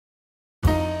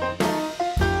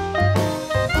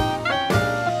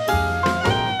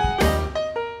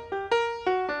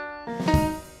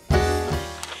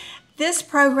This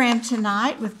program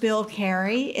tonight with Bill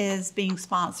Carey is being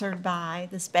sponsored by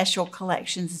the Special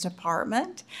Collections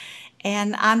Department,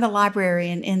 and I'm the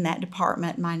librarian in that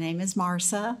department. My name is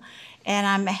Marcia, and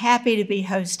I'm happy to be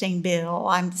hosting Bill.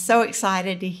 I'm so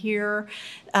excited to hear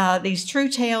these true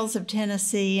tales of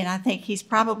Tennessee, and I think he's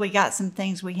probably got some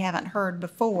things we haven't heard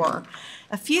before.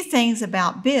 A few things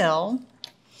about Bill.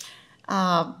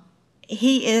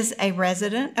 He is a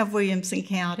resident of Williamson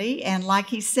County, and like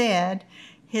he said,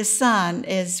 his son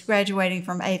is graduating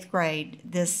from 8th grade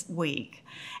this week.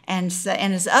 And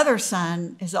his other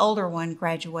son, his older one,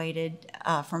 graduated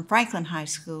from Franklin High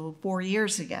School 4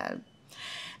 years ago.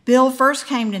 Bill first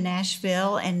came to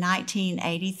Nashville in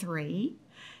 1983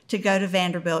 to go to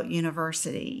Vanderbilt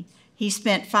University. He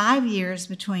spent 5 years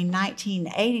between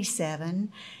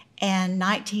 1987 and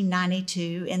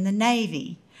 1992 in the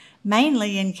Navy,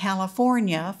 mainly in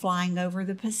California, flying over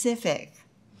the Pacific.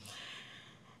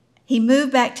 He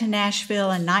moved back to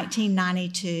Nashville in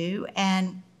 1992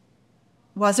 and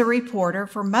was a reporter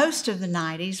for most of the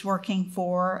 90s, working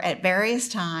for, at various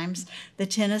times, the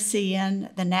Tennessean,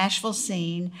 the Nashville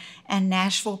Scene, and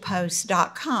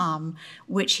NashvillePost.com,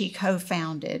 which he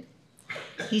co-founded.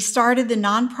 He started the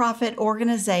nonprofit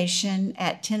organization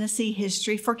at Tennessee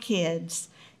History for Kids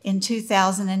in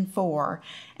 2004,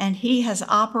 and he has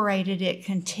operated it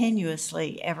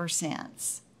continuously ever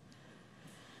since.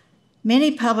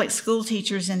 Many public school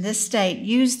teachers in this state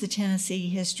use the Tennessee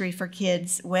History for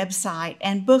Kids website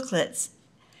and booklets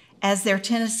as their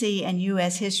Tennessee and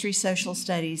U.S. History Social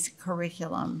Studies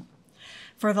curriculum.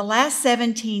 For the last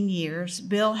 17 years,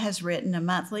 Bill has written a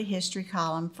monthly history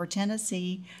column for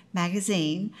Tennessee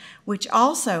Magazine, which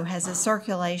also has a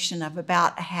circulation of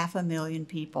about 500,000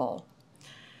 people,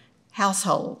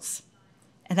 households.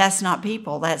 And that's not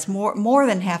people, that's more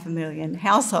than 500,000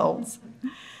 households.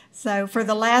 So for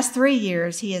the last 3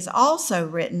 years, he has also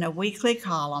written a weekly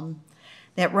column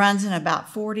that runs in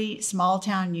about 40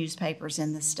 small-town newspapers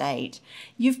in the state.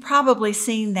 You've probably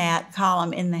seen that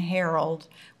column in the Herald.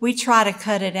 We try to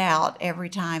cut it out every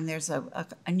time there's a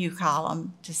new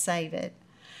column to save it.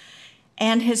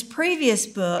 And his previous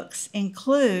books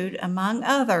include, among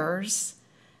others,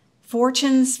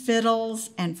 Fortunes, Fiddles,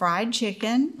 and Fried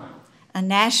Chicken, A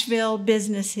Nashville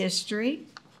Business History,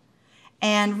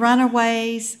 and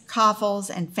Runaways, Coffles,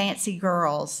 and Fancy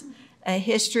Girls, A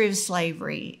History of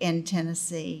Slavery in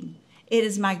Tennessee. It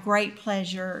is my great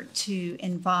pleasure to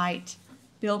invite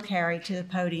Bill Carey to the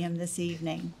podium this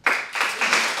evening.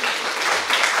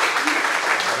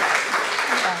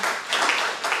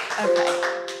 Okay.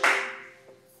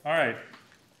 All right.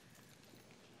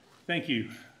 Thank you.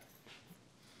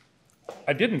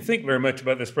 I didn't think very much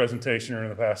about this presentation during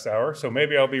the past hour, so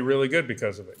maybe I'll be really good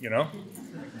because of it, you know?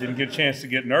 Didn't get a chance to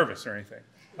get nervous or anything.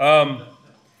 I'm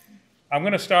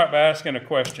going to start by asking a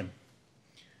question.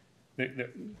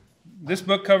 This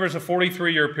book covers a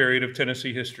 43-year period of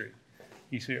Tennessee history.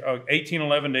 You see,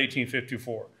 1811 to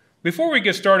 1854. Before we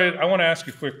get started, I want to ask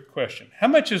a quick question. How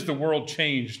much has the world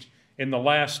changed in the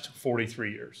last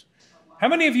 43 years? How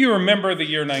many of you remember the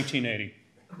year 1980?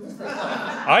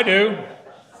 I do.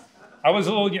 I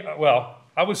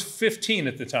was 15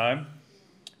 at the time.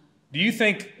 Do you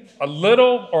think a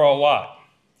little or a lot?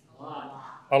 A lot.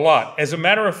 A lot. As a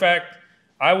matter of fact,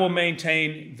 I will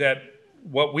maintain that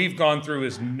what we've gone through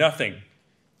is nothing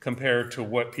compared to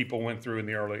what people went through in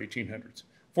the early 1800s.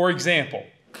 For example,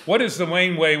 what is the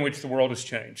main way in which the world has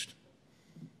changed?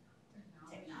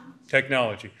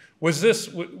 Technology.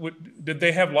 Did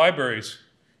they have libraries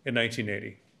in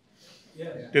 1980?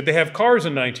 Yes. Did they have cars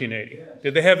in 1980? Yes.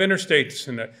 Did they have interstates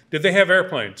in that? Did they have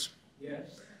airplanes?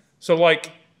 Yes. So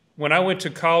like when I went to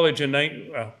college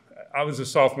I was a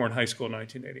sophomore in high school in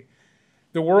 1980.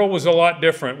 The world was a lot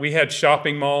different. We had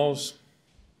shopping malls.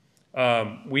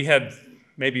 We had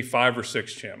maybe 5 or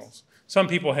 6 channels. Some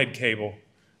people had cable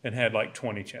and had like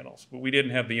 20 channels, but we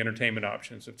didn't have the entertainment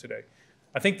options of today.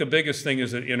 I think the biggest thing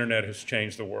is that the internet has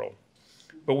changed the world.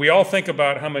 But we all think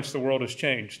about how much the world has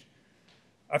changed.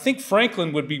 I think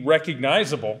Franklin would be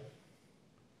recognizable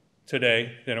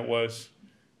today than it was.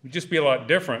 It would just be a lot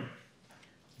different.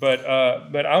 But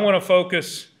I want to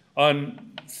focus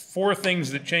on 4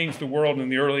 things that changed the world in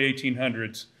the early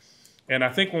 1800s. And I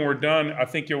think when we're done, I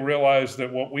think you'll realize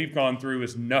that what we've gone through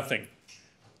is nothing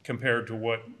compared to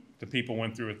what the people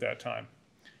went through at that time.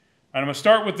 And I'm going to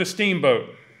start with the steamboat.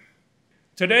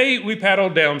 Today, we paddle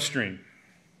downstream.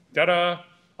 Ta-da!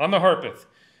 On the Harpeth.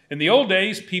 In the old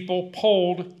days, people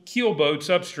poled keelboats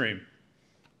upstream.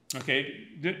 Okay,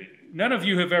 none of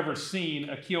you have ever seen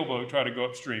a keelboat try to go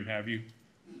upstream, have you?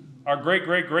 Our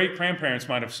great-great-great-grandparents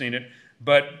might have seen it,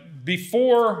 but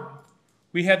before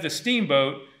we had the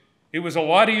steamboat, it was a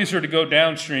lot easier to go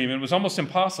downstream. It was almost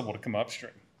impossible to come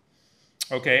upstream.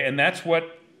 Okay, and that's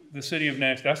what the city of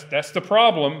Nashville, that's the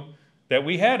problem that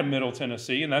we had in Middle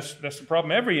Tennessee, and that's the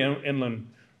problem every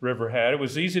inland river had. It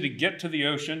was easy to get to the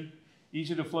ocean,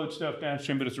 easy to float stuff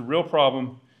downstream, but it's a real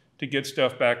problem to get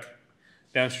stuff back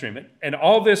downstream. And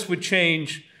all this would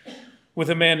change with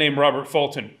a man named Robert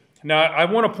Fulton. Now, I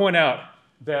want to point out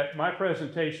that my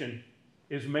presentation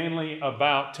is mainly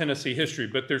about Tennessee history,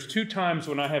 but there's 2 times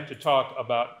when I have to talk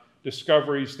about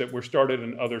discoveries that were started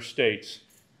in other states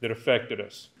that affected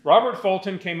us. Robert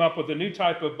Fulton came up with a new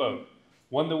type of boat,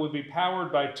 one that would be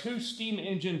powered by 2 steam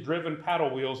engine driven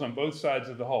paddle wheels on both sides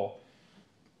of the hull.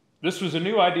 This was a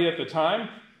new idea at the time.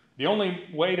 The only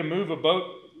way to move a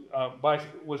boat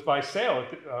was by sail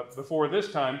before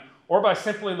this time, or by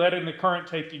simply letting the current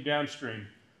take you downstream,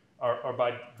 or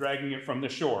by dragging it from the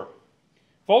shore.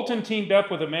 Fulton teamed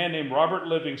up with a man named Robert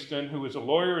Livingston, who was a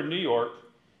lawyer in New York.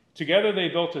 Together they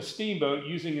built a steamboat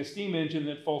using a steam engine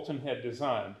that Fulton had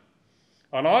designed.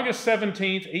 On August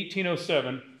 17,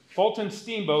 1807, Fulton's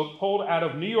steamboat pulled out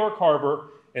of New York Harbor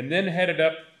and then headed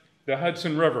up the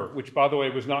Hudson River, which, by the way,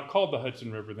 was not called the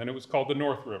Hudson River then. It was called the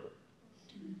North River.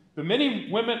 The many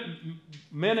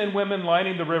men and women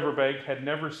lining the riverbank had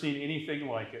never seen anything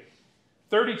like it.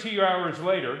 32 hours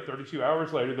later,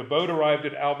 the boat arrived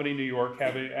at Albany, New York,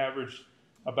 having averaged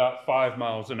about 5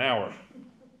 miles an hour.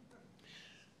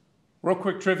 Real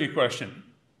quick trivia question.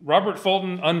 Robert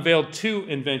Fulton unveiled 2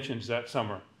 inventions that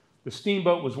summer. The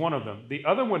steamboat was one of them. The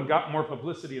other one got more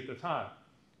publicity at the time.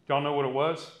 Do y'all know what it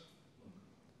was?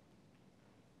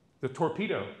 The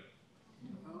torpedo.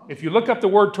 If you look up the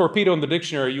word torpedo in the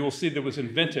dictionary, you will see that it was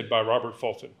invented by Robert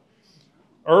Fulton.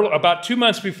 About 2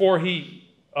 months before he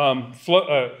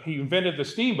invented the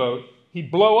steamboat, he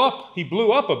blew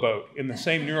up a boat in the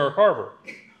same New York Harbor.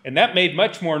 And that made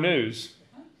much more news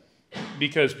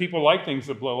because people like things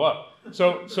that blow up.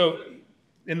 So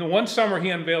in the one summer, he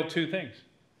unveiled 2 things.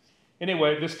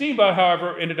 Anyway, the steamboat,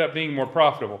 however, ended up being more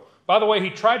profitable. By the way, he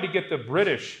tried to get the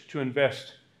British to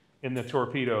invest in the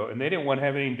torpedo, and they didn't want to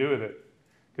have anything to do with it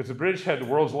because the British had the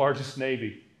world's largest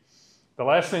navy. The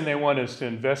last thing they want is to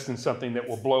invest in something that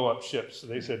will blow up ships. So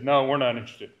they said, no, we're not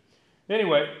interested.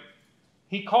 Anyway,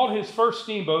 he called his first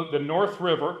steamboat the North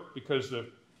River because the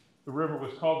river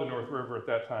was called the North River at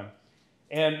that time.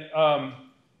 And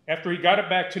after he got it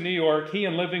back to New York, he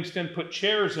and Livingston put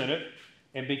chairs in it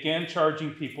and began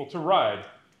charging people to ride.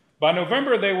 By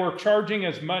November, they were charging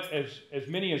as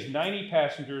many as 90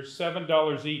 passengers,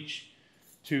 $7 each,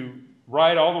 to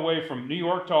ride all the way from New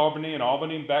York to Albany and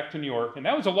Albany back to New York. And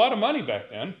that was a lot of money back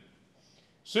then.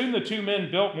 Soon the 2 men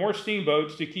built more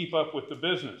steamboats to keep up with the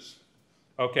business.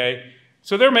 Okay,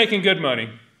 so they're making good money.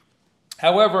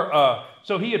 However,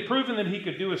 so he had proven that he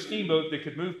could do a steamboat that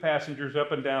could move passengers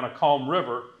up and down a calm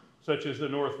river, such as the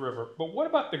North River. But what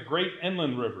about the great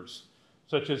inland rivers,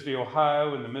 such as the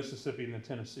Ohio and the Mississippi and the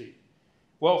Tennessee?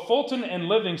 Well, Fulton and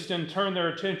Livingston turned their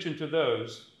attention to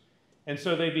those, and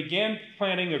so they began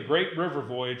planning a great river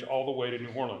voyage all the way to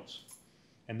New Orleans.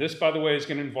 And this, by the way, is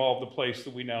going to involve the place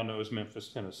that we now know as Memphis,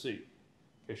 Tennessee,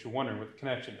 in case you're wondering what the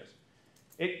connection is.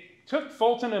 It took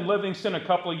Fulton and Livingston a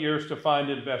couple of years to find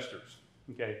investors.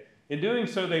 Okay. In doing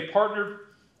so, they partnered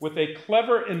with a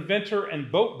clever inventor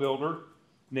and boat builder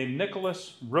named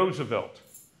Nicholas Roosevelt.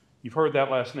 You've heard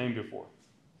that last name before.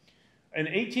 In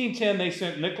 1810, they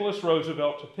sent Nicholas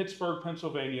Roosevelt to Pittsburgh,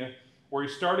 Pennsylvania, where he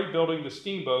started building the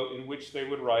steamboat in which they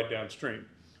would ride downstream.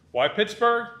 Why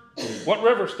Pittsburgh? What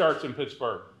river starts in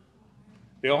Pittsburgh?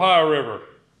 The Ohio River.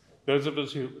 Those of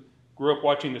us who grew up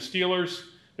watching the Steelers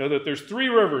know that there's 3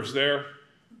 rivers there.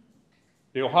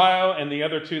 The Ohio and the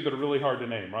other 2 that are really hard to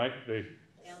name, right? The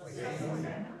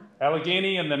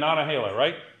Allegheny and the Nottahala,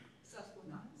 right?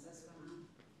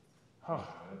 Oh,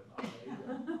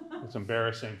 that's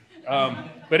embarrassing.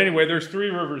 But anyway, there's 3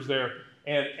 rivers there.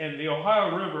 And the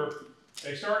Ohio River,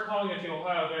 they start calling it the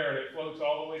Ohio there, and it floats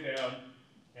all the way down.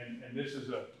 And this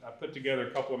is I put together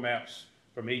a couple of maps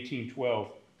from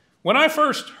 1812. When I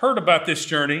first heard about this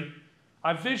journey,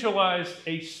 I visualized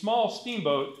a small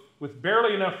steamboat with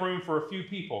barely enough room for a few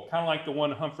people, kind of like the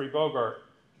one Humphrey Bogart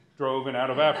drove in Out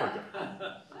of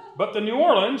Africa. But the New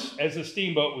Orleans, as the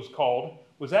steamboat was called,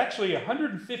 was actually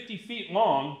 150 feet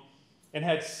long and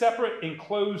had separate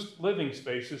enclosed living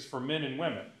spaces for men and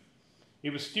women.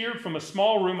 It was steered from a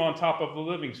small room on top of the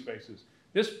living spaces.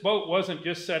 This boat wasn't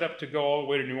just set up to go all the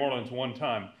way to New Orleans one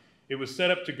time. It was set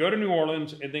up to go to New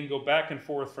Orleans and then go back and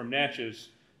forth from Natchez,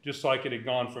 just like it had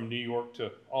gone from New York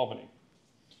to Albany.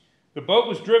 The boat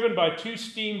was driven by 2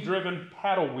 steam-driven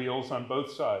paddle wheels on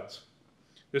both sides.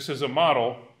 This is a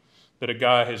model that a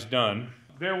guy has done.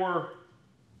 There were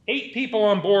 8 people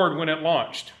on board when it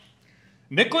launched.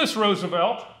 Nicholas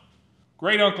Roosevelt,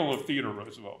 great uncle of Theodore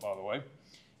Roosevelt, by the way,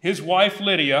 his wife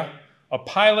Lydia, a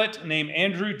pilot named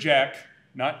Andrew Jack,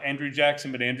 not Andrew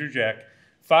Jackson, but Andrew Jack,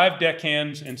 5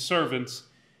 deckhands and servants,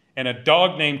 and a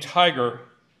dog named Tiger,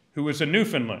 who was a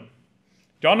Newfoundland.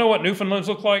 Do y'all know what Newfoundlands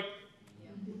look like?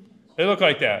 They look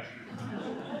like that.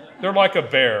 They're like a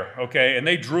bear, okay? And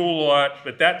they drool a lot,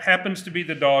 but that happens to be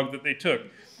the dog that they took.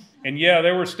 And yeah,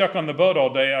 they were stuck on the boat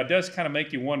all day. It does kind of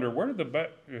make you wonder, where did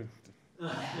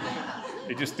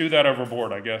they just threw that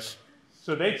overboard, I guess.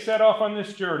 So they set off on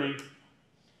this journey.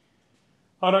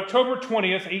 On October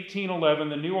 20th, 1811,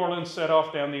 the New Orleans set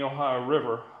off down the Ohio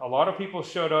River. A lot of people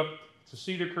showed up to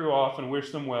see the crew off and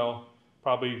wish them well,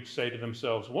 probably say to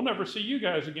themselves, we'll never see you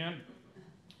guys again.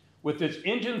 With its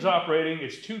engines operating,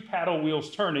 its 2 paddle wheels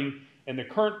turning, and the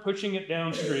current pushing it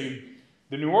downstream,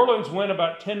 the New Orleans went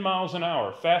about 10 miles an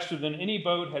hour, faster than any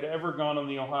boat had ever gone on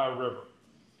the Ohio River.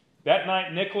 That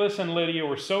night, Nicholas and Lydia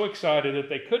were so excited that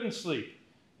they couldn't sleep.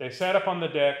 They sat up on the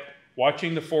deck,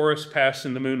 watching the forest pass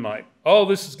in the moonlight. Oh,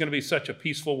 this is going to be such a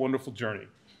peaceful, wonderful journey.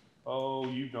 Oh,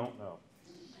 you don't know.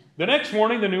 The next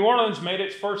morning, the New Orleans made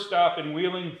its first stop in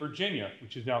Wheeling, Virginia,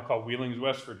 which is now called Wheeling,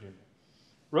 West Virginia.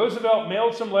 Roosevelt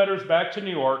mailed some letters back to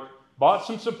New York, bought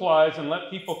some supplies, and let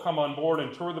people come on board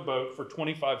and tour the boat for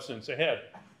 25 cents a head.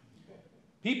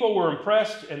 People were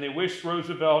impressed, and they wished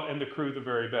Roosevelt and the crew the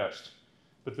very best.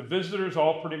 But the visitors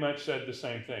all pretty much said the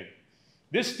same thing.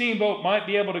 This steamboat might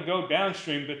be able to go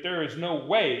downstream, but there is no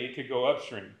way it could go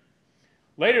upstream.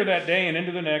 Later that day and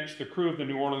into the next, the crew of the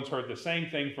New Orleans heard the same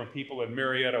thing from people in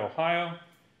Marietta, Ohio,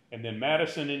 and then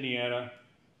Madison, Indiana,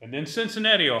 and then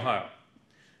Cincinnati, Ohio.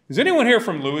 Is anyone here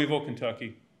from Louisville,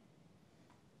 Kentucky?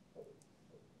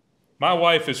 My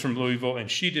wife is from Louisville, and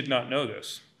she did not know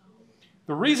this.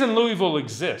 The reason Louisville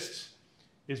exists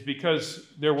is because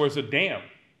there was a dam,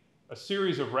 a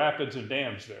series of rapids and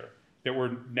dams there that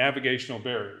were navigational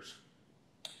barriers.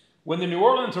 When the New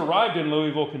Orleans arrived in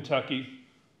Louisville, Kentucky,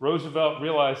 Roosevelt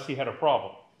realized he had a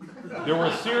problem. There were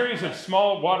a series of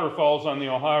small waterfalls on the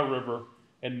Ohio River,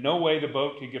 and no way the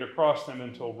boat could get across them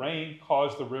until rain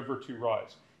caused the river to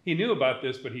rise. He knew about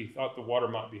this, but he thought the water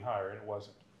might be higher, and it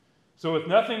wasn't. So with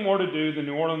nothing more to do, the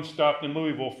New Orleans stopped in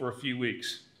Louisville for a few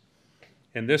weeks.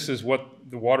 And this is what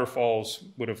the waterfalls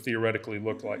would have theoretically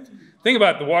looked like. The thing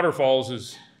about the waterfalls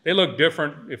is they look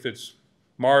different if it's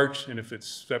March, and if it's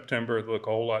September, they look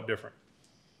a whole lot different.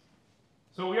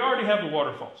 So we already have the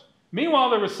waterfalls. Meanwhile,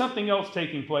 there was something else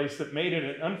taking place that made it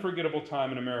an unforgettable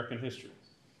time in American history.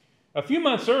 A few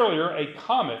months earlier, a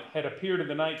comet had appeared in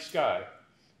the night sky.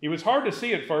 It was hard to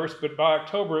see at first, but by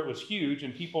October it was huge,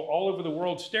 and people all over the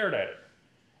world stared at it.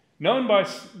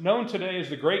 Known today as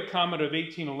the Great Comet of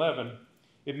 1811,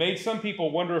 it made some people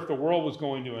wonder if the world was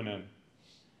going to an end.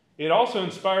 It also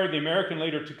inspired the American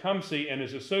leader Tecumseh and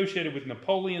is associated with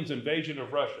Napoleon's invasion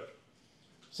of Russia.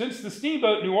 Since the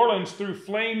steamboat New Orleans threw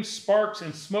flames, sparks,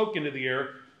 and smoke into the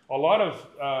air, a lot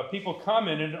of people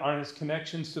commented on its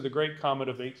connections to the Great Comet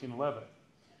of 1811.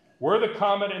 Were the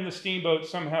comet and the steamboat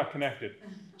somehow connected?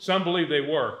 Some believe they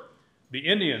were. The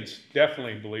Indians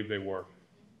definitely believe they were.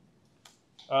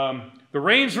 The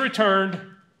rains returned,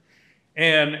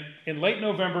 and in late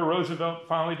November, Roosevelt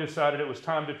finally decided it was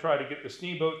time to try to get the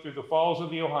steamboat through the falls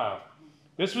of the Ohio.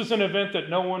 This was an event that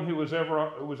no one who was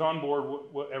on board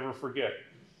would ever forget.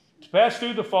 To pass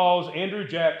through the falls, Andrew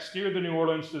Jack steered the New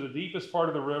Orleans to the deepest part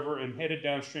of the river and headed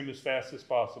downstream as fast as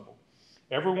possible.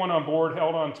 Everyone on board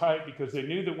held on tight because they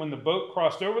knew that when the boat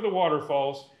crossed over the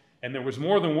waterfalls, and there was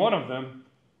more than one of them,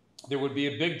 there would be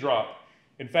a big drop.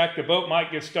 In fact, the boat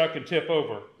might get stuck and tip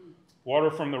over.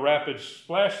 Water from the rapids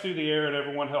splashed through the air, and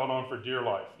everyone held on for dear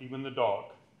life, even the dog,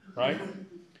 right?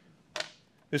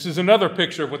 This is another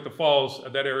picture of what the falls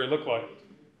of that area looked like.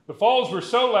 The falls were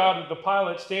so loud that the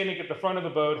pilot standing at the front of the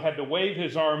boat had to wave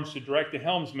his arms to direct the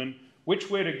helmsman which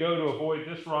way to go to avoid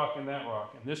this rock and that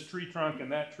rock, and this tree trunk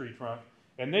and that tree trunk,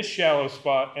 and this shallow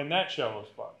spot and that shallow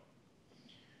spot.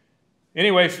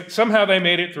 Anyway, somehow they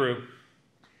made it through.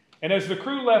 And as the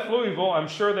crew left Louisville, I'm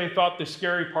sure they thought the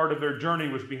scary part of their journey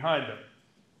was behind them.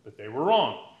 But they were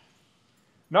wrong.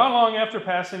 Not long after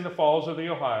passing the falls of the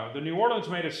Ohio, the New Orleans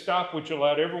made a stop which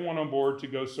allowed everyone on board to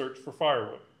go search for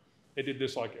firewood. They did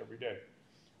this like every day.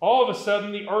 All of a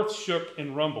sudden, the earth shook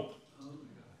and rumbled.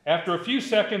 After a few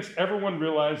seconds, everyone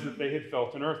realized that they had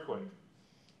felt an earthquake.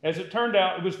 As it turned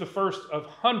out, it was the first of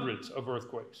hundreds of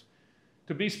earthquakes.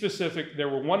 To be specific, there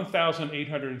were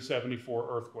 1,874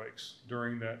 earthquakes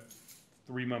during that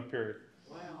 3-month period.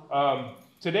 Wow.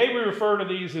 Today we refer to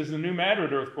these as the New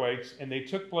Madrid earthquakes, and they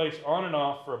took place on and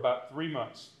off for about 3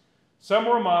 months. Some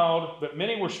were mild, but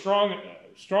many were strong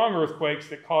strong earthquakes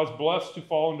that caused bluffs to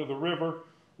fall into the river,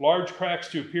 large cracks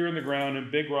to appear in the ground,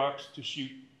 and big rocks to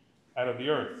shoot out of the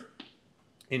earth.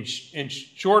 In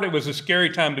short, it was a scary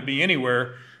time to be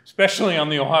anywhere, especially on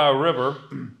the Ohio River.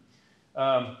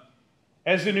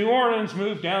 As the New Orleans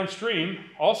moved downstream,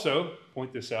 also,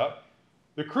 point this out,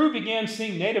 the crew began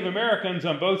seeing Native Americans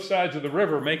on both sides of the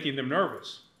river, making them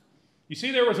nervous. You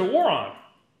see, there was a war on,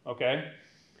 okay?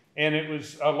 And it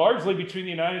was largely between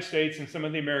the United States and some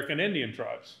of the American Indian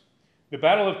tribes. The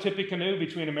Battle of Tippecanoe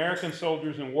between American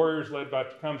soldiers and warriors led by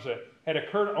Tecumseh had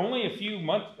occurred only a few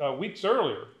weeks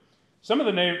earlier. Some of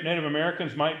the Native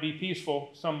Americans might be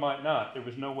peaceful, some might not. There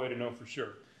was no way to know for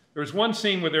sure. There was one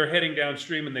scene where they're heading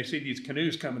downstream and they see these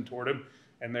canoes coming toward them,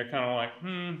 and they're kind of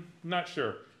like, not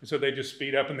sure. And so they just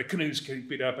speed up, and the canoes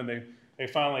speed up, and they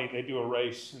finally do a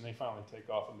race, and they finally take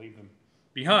off and leave them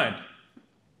behind.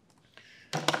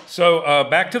 So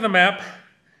back to the map.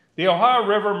 The Ohio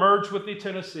River merged with the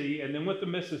Tennessee and then with the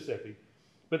Mississippi.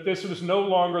 But this was no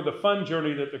longer the fun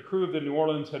journey that the crew of the New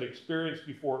Orleans had experienced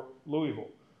before Louisville.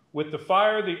 With the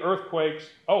fire, the earthquakes,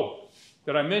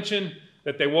 did I mention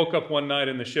that they woke up one night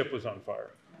and the ship was on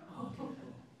fire?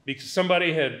 Because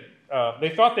somebody had, they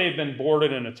thought they had been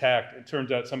boarded and attacked. It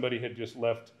turns out somebody had just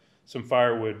left some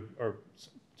firewood or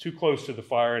too close to the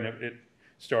fire, and it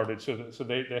started. So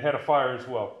they had a fire as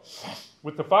well.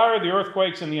 With the fire, the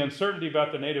earthquakes, and the uncertainty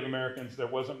about the Native Americans, there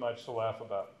wasn't much to laugh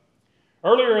about.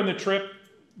 Earlier in the trip,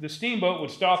 the steamboat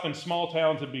would stop in small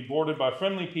towns and be boarded by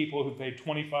friendly people who paid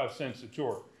 25 cents a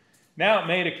tour. Now it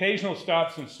made occasional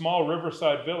stops in small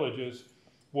riverside villages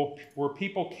where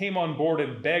people came on board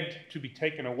and begged to be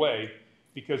taken away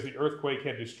because the earthquake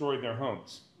had destroyed their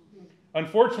homes.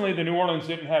 Unfortunately, the New Orleans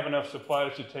didn't have enough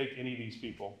supplies to take any of these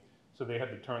people, so they had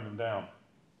to turn them down.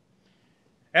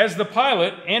 As the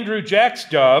pilot, Andrew Jack's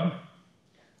job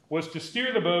was to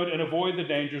steer the boat and avoid the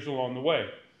dangers along the way.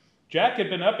 Jack had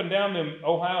been up and down the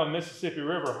Ohio and Mississippi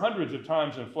River hundreds of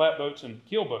times in flatboats and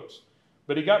keelboats,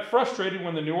 but he got frustrated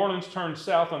when the New Orleans turned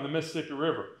south on the Mississippi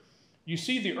River. You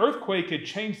see, the earthquake had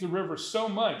changed the river so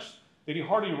much that he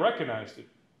hardly recognized it.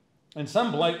 In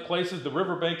some places, the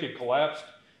riverbank had collapsed.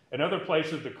 In other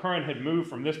places, the current had moved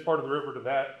from this part of the river to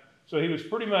that. So he was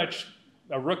pretty much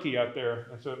a rookie out there,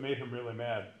 and so it made him really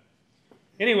mad.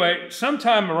 Anyway,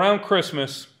 sometime around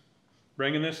Christmas,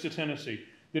 bringing this to Tennessee,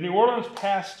 the New Orleans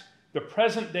passed the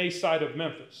present-day site of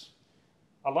Memphis.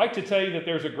 I'd like to tell you that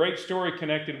there's a great story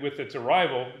connected with its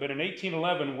arrival, but in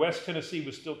 1811, West Tennessee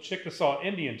was still Chickasaw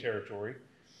Indian territory.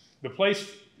 The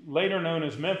place later known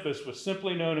as Memphis was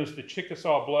simply known as the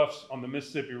Chickasaw Bluffs on the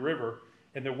Mississippi River,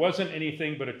 and there wasn't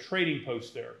anything but a trading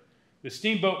post there. The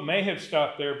steamboat may have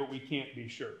stopped there, but we can't be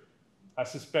sure. I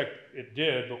suspect it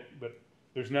did, but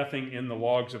there's nothing in the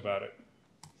logs about it.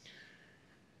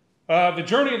 The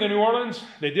journey of the New Orleans,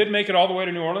 they did make it all the way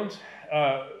to New Orleans.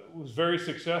 Was very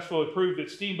successful. It proved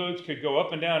that steamboats could go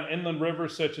up and down inland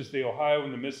rivers such as the Ohio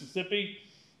and the Mississippi.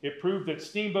 It proved that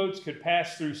steamboats could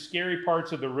pass through scary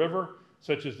parts of the river,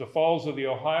 such as the falls of the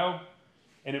Ohio.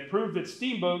 And it proved that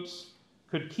steamboats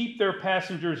could keep their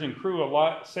passengers and crew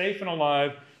safe and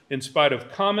alive in spite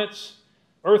of comets,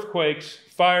 earthquakes,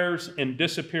 fires, and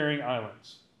disappearing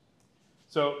islands.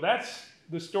 So that's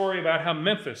the story about how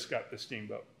Memphis got the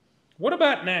steamboat. What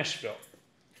about Nashville?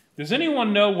 Does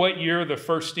anyone know what year the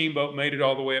first steamboat made it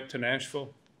all the way up to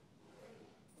Nashville?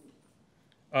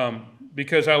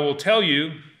 Because I will tell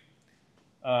you,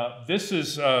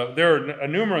 there are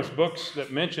numerous books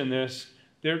that mention this.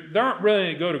 They aren't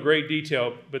really go to great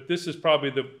detail, but this is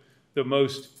probably the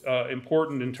most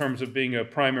important in terms of being a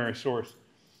primary source.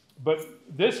 But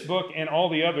this book and all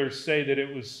the others say that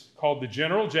it was called the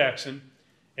General Jackson,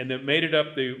 and that made it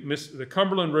up the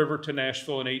Cumberland River to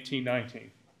Nashville in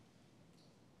 1819.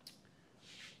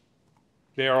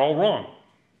 They are all wrong.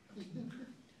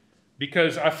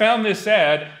 Because I found this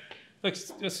ad,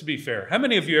 let's be fair. How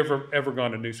many of you ever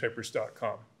gone to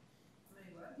newspapers.com?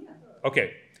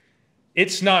 Okay.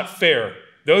 It's not fair.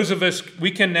 Those of us, we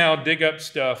can now dig up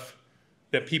stuff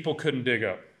that people couldn't dig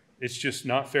up. It's just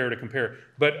not fair to compare.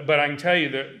 But I can tell you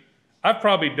that I've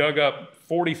probably dug up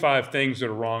 45 things that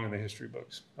are wrong in the history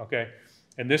books, okay?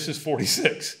 And this is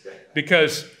 46.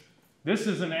 Because this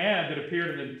is an ad that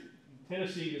appeared in the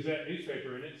Tennessee Gazette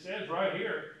newspaper, and it says right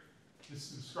here, the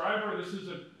subscriber, this is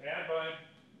an ad by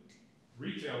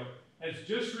retailer, has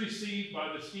just received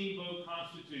by the Steamboat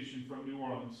Constitution from New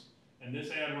Orleans. And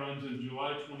this ad runs in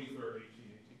July 23rd, 1818.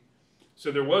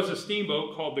 So there was a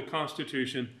steamboat called the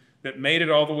Constitution that made it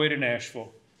all the way to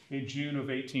Nashville in June of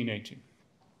 1818.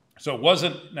 So it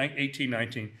wasn't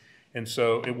 1819, and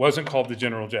so it wasn't called the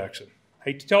General Jackson. I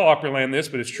hate to tell Opryland this,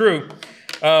 but it's true.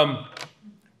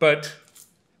 But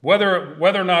whether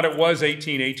or not it was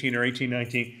 1818 or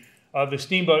 1819, the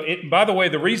steamboat, by the way,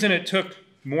 the reason it took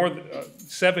more than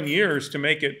 7 years to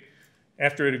make it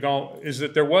after it had gone is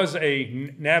that there was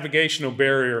a navigational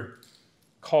barrier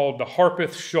called the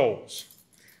Harpeth Shoals,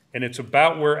 and it's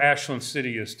about where Ashland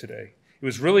City is today. It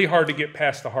was really hard to get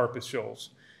past the Harpeth Shoals,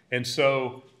 and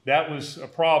so that was a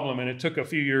problem, and it took a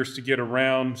few years to get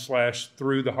around /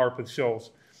 through the Harpeth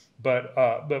Shoals.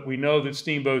 But we know that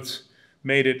steamboats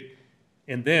made it,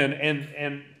 and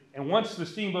once the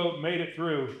steamboat made it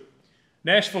through,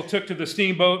 Nashville took to the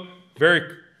steamboat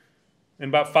in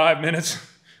about 5 minutes.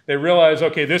 They realized,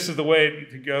 okay, this is the way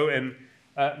to go, and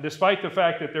despite the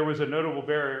fact that there was a notable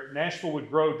barrier, Nashville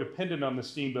would grow dependent on the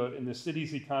steamboat, and the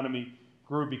city's economy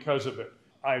grew because of it.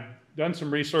 I've done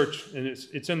some research, and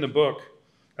it's in the book.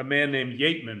 A man named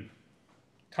Yateman,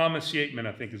 Thomas Yateman,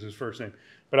 I think is his first name.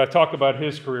 But I talk about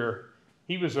his career.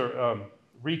 He was a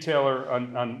retailer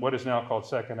on what is now called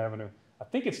 2nd Avenue. I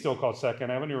think it's still called 2nd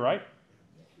Avenue, right?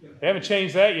 They haven't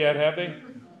changed that yet, have they?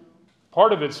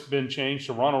 Part of it's been changed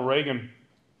to Ronald Reagan.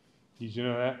 Did you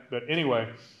know that? But anyway,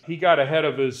 he got ahead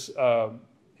of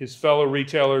his fellow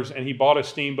retailers, and he bought a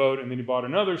steamboat, and then he bought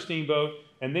another steamboat,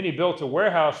 and then he built a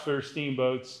warehouse for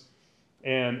steamboats.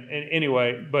 And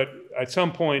anyway, but at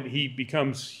some point he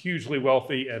becomes hugely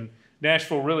wealthy, and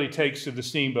Nashville really takes to the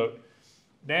steamboat.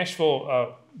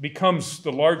 Nashville becomes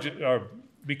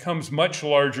much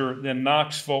larger than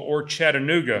Knoxville or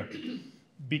Chattanooga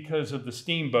because of the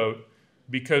steamboat,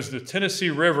 because the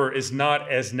Tennessee River is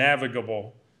not as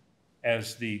navigable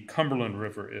as the Cumberland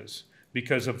River is,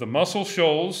 because of the Muscle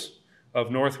Shoals of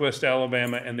northwest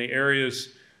Alabama and the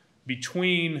areas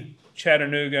between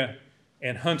Chattanooga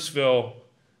and Huntsville,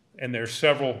 and there's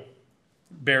several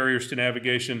barriers to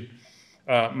navigation.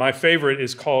 My favorite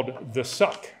is called the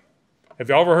Suck. Have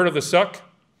you ever heard of the Suck?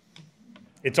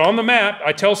 It's on the map.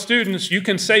 I tell students you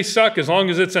can say suck as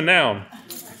long as it's a noun.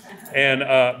 And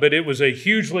but it was a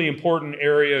hugely important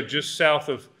area just south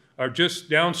of, or just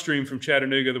downstream from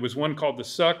Chattanooga. There was one called the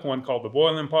Suck, one called the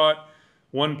Boiling Pot,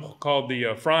 one called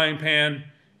the Frying Pan.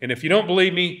 And if you don't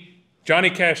believe me, Johnny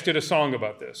Cash did a song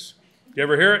about this. You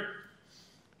ever hear it?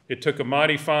 It took a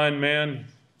mighty fine man.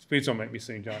 Please don't make me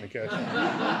sing Johnny Cash.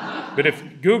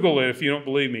 But Google it if you don't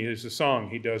believe me. There's a song.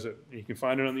 He does it. You can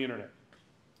find it on the internet.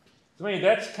 So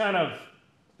that's kind of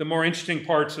the more interesting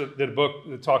parts of the book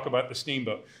that talk about the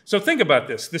steamboat. So think about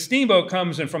this. The steamboat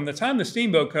comes, and from the time the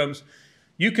steamboat comes,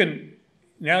 you can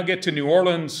now get to New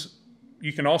Orleans.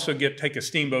 You can also take a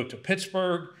steamboat to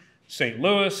Pittsburgh, St.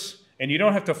 Louis, and you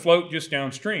don't have to float just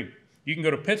downstream. You can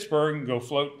go to Pittsburgh and go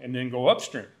float and then go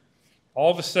upstream.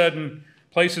 All of a sudden,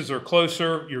 places are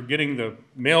closer, you're getting the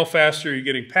mail faster, you're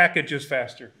getting packages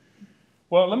faster.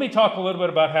 Well, let me talk a little bit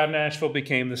about how Nashville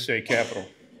became the state capital.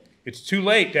 It's too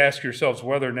late to ask yourselves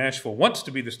whether Nashville wants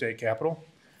to be the state capital.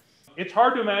 It's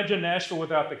hard to imagine Nashville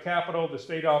without the Capitol, the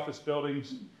state office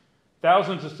buildings,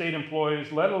 thousands of state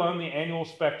employees, let alone the annual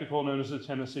spectacle known as the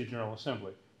Tennessee General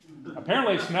Assembly.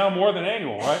 Apparently, it's now more than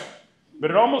annual, right?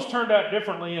 But it almost turned out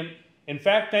differently, and in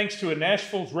fact, thanks to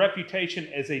Nashville's reputation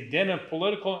as a den of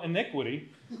political iniquity,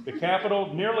 the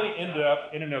Capitol nearly ended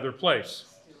up in another place.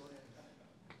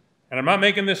 And I'm not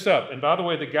making this up. And by the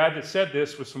way, the guy that said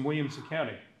this was from Williamson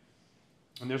County.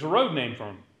 And there's a road named for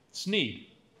him, Sneed.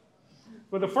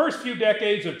 For the first few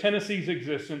decades of Tennessee's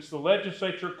existence, the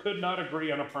legislature could not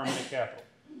agree on a permanent capital.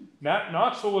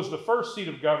 Knoxville was the first seat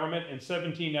of government in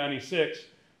 1796,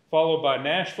 followed by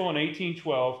Nashville in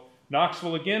 1812,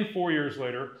 Knoxville again 4 years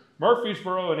later,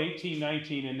 Murfreesboro in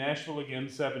 1819, and Nashville again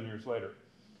 7 years later.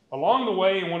 Along the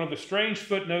way, in one of the strange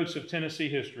footnotes of Tennessee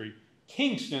history,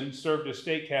 Kingston served as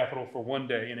state capital for one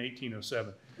day in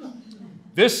 1807.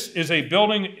 This is a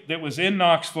building that was in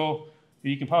Knoxville.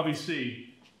 You can probably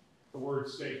see the word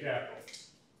state capital.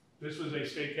 This was a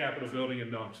state capitol building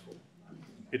in Knoxville.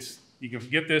 You can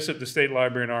get this at the State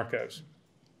Library and Archives.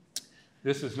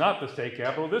 This is not the state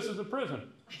capitol. This is a prison.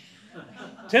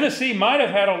 Tennessee might have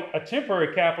had a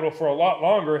temporary capital for a lot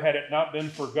longer had it not been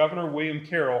for Governor William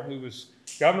Carroll, who was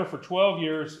governor for 12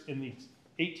 years in the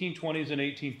 1820s and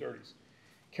 1830s.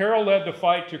 Carroll led the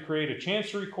fight to create a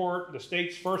chancery court, the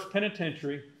state's first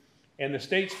penitentiary, and the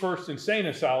state's first insane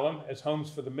asylum as homes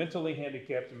for the mentally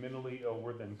handicapped and mentally ill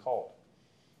were then called.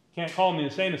 Can't call them the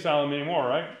insane asylum anymore,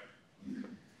 right?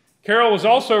 Carroll was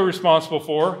also responsible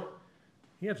for,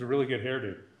 he has a really good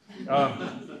hairdo,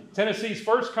 Tennessee's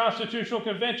first constitutional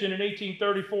convention in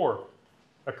 1834,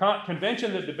 a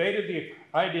convention that debated the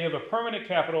idea of a permanent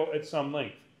capital at some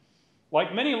length.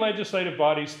 Like many legislative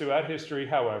bodies throughout history,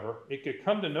 however, it could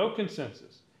come to no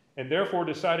consensus and therefore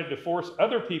decided to force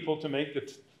other people to make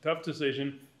the tough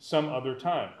decision some other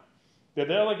time. The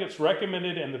delegates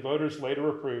recommended and the voters later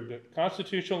approved a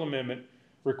constitutional amendment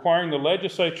requiring the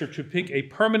legislature to pick a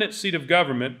permanent seat of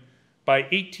government by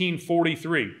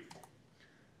 1843.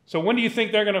 So when do you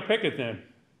think they're going to pick it then?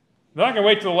 They're not going to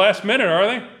wait till the last minute, are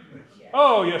they?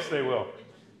 Oh, yes, they will.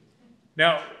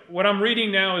 Now, what I'm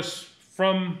reading now is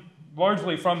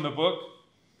largely from the book.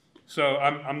 So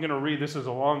I'm going to read, this is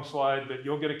a long slide, but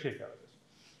you'll get a kick out of this.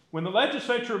 When the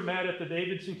legislature met at the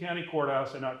Davidson County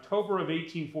Courthouse in October of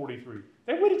 1843,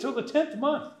 they waited till the 10th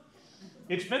month.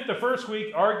 It spent the first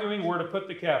week arguing where to put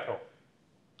the capital.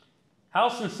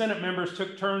 House and Senate members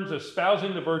took turns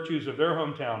espousing the virtues of their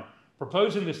hometown,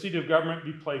 proposing the seat of government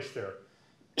be placed there.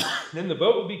 Then the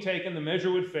vote would be taken, the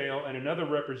measure would fail, and another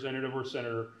representative or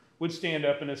senator would stand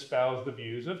up and espouse the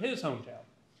views of his hometown.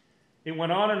 It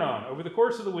went on and on. Over the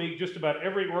course of the week, just about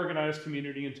every organized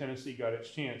community in Tennessee got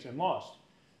its chance and lost.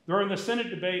 During the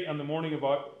Senate debate on the morning of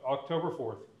October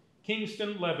 4th,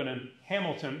 Kingston, Lebanon,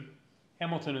 Hamilton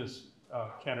is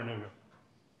Chattanooga,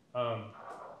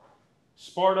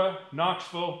 Sparta,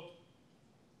 Knoxville,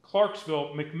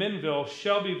 Clarksville, McMinnville,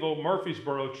 Shelbyville,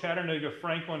 Murfreesboro, Chattanooga,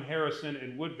 Franklin, Harrison,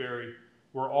 and Woodbury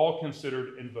were all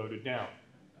considered and voted down.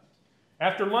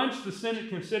 After lunch, the Senate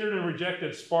considered and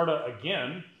rejected Sparta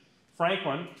again,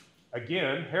 Franklin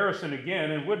again, Harrison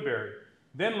again, and Woodbury.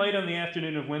 Then late on the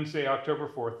afternoon of Wednesday, October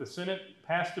 4th, the Senate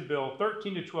passed a bill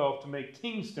 13-12 to make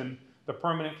Kingston the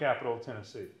permanent capital of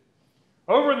Tennessee.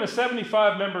 Over in the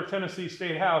 75-member Tennessee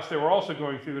State House, they were also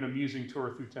going through an amusing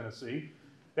tour through Tennessee.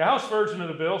 The House version of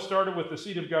the bill started with the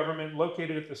seat of government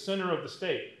located at the center of the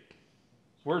state.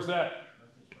 Where's that?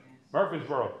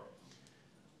 Murfreesboro.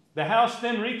 The House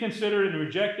then reconsidered and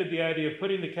rejected the idea of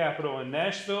putting the capital in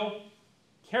Nashville,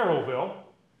 Carrollville,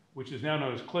 which is now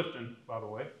known as Clifton, by the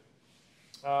way,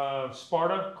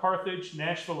 Sparta, Carthage,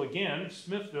 Nashville again,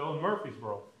 Smithville, and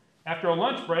Murfreesboro. After a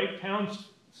lunch break, towns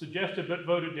suggested but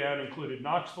voted down included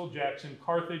Knoxville, Jackson,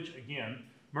 Carthage again,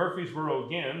 Murfreesboro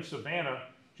again, Savannah,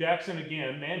 Jackson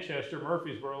again, Manchester,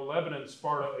 Murfreesboro, Lebanon,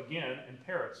 Sparta again, and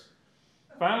Paris.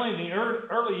 Finally, in the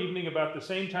early evening, about the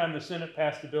same time the Senate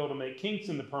passed a bill to make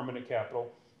Kingston the permanent capital,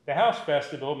 the House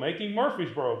passed a bill making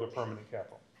Murfreesboro the permanent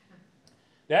capital.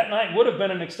 That night would have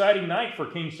been an exciting night for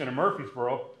Kingston and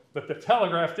Murfreesboro, but the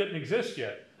telegraph didn't exist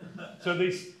yet. So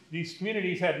these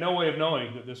communities had no way of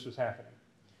knowing that this was happening.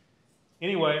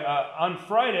 Anyway, on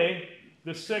Friday,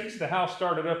 the 6th, the House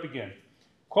started up again.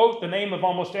 Quote, the name of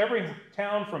almost every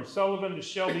town from Sullivan to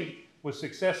Shelby was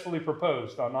successfully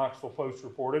proposed, the Knoxville Post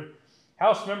reported.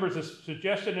 House members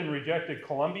suggested and rejected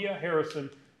Columbia, Harrison,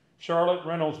 Charlotte,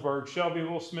 Reynoldsburg,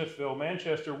 Shelbyville, Smithville,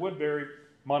 Manchester, Woodbury,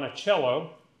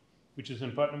 Monticello, which is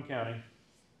in Putnam County,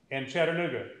 and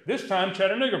Chattanooga. This time,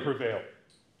 Chattanooga prevailed,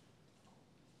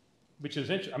 which is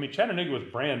interesting. I mean, Chattanooga was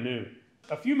brand new.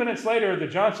 A few minutes later, the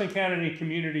Johnson County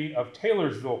community of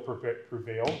Taylorsville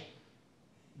prevailed.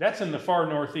 That's in the far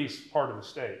northeast part of the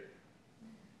state.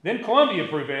 Then Columbia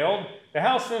prevailed. The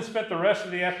House then spent the rest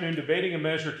of the afternoon debating a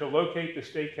measure to locate the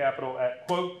state capital at,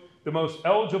 quote, the most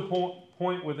eligible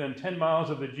point within 10 miles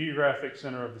of the geographic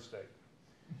center of the state.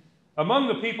 Among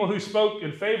the people who spoke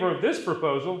in favor of this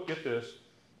proposal, get this,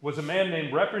 was a man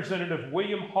named Representative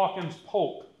William Hawkins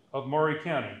Polk of Maury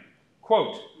County.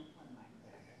 Quote,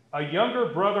 a younger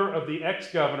brother of the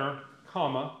ex-governor,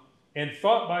 comma, and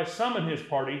thought by some in his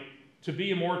party to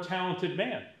be a more talented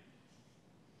man.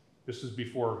 This is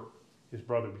before his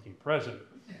brother became president.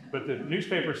 But the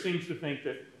newspaper seems to think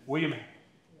that William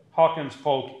Hawkins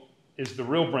Polk is the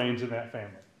real brains in that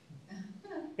family.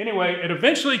 Anyway, it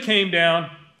eventually came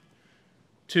down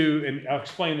to, and I'll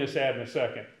explain this ad in a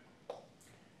second.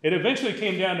 It eventually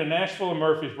came down to Nashville and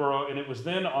Murfreesboro, and it was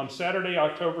then on Saturday,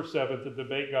 October 7th, the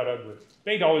debate got ugly.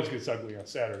 Debate always gets ugly on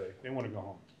Saturday. They want to go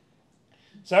home.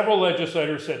 Several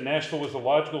legislators said Nashville was a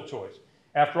logical choice.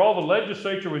 After all, the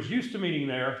legislature was used to meeting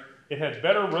there. It had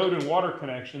better road and water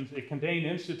connections. It contained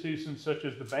institutions such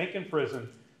as the bank and prison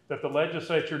that the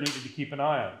legislature needed to keep an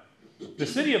eye on. The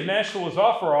city of Nashville was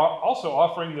also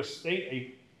offering the state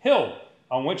a hill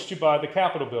on which to buy the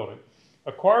Capitol building.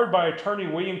 Acquired by attorney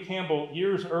William Campbell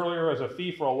years earlier as a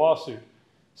fee for a lawsuit,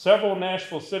 several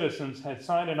Nashville citizens had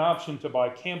signed an option to buy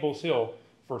Campbell's Hill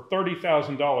for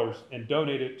 $30,000 and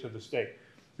donate it to the state.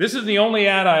 This is the only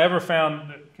ad I ever found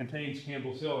that contains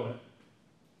Campbell's Hill in it.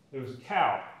 There was a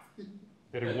cow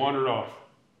that had wandered off.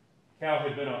 Cow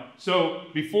had been on. So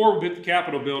before we built the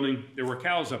Capitol building, there were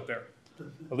cows up there.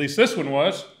 At least this one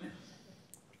was.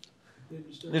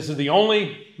 This is the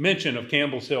only mention of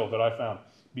Campbell's Hill that I found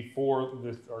before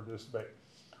this debate.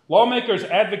 Lawmakers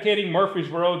advocating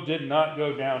Murfreesboro did not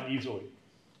go down easily.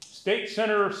 State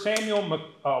Senator Samuel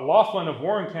Laughlin of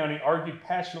Warren County argued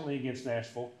passionately against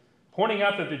Nashville. pointing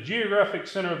out that the geographic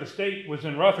center of the state was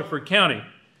in Rutherford County.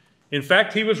 In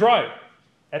fact, he was right.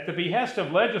 At the behest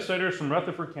of legislators from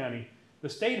Rutherford County, the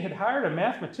state had hired a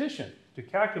mathematician to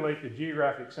calculate the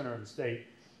geographic center of the state,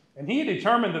 and he had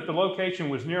determined that the location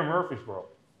was near Murfreesboro.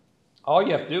 All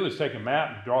you have to do is take a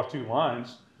map and draw 2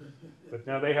 lines, but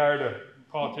now they hired a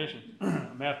politician,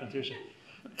 a mathematician.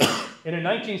 And in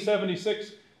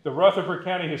 1976, the Rutherford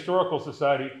County Historical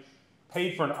Society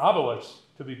paid for an obelisk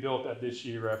to be built at this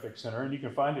geographic center, and you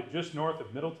can find it just north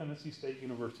of Middle Tennessee State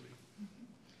University.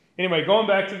 Anyway, going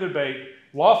back to the debate,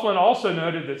 Laughlin also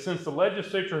noted that since the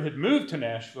legislature had moved to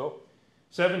Nashville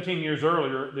 17 years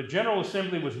earlier, the General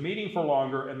Assembly was meeting for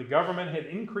longer and the government had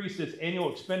increased its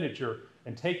annual expenditure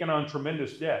and taken on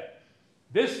tremendous debt.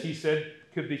 This, he said,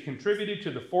 could be contributed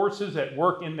to the forces at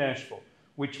work in Nashville,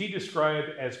 which he described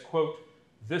as, quote,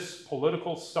 this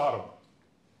political Sodom.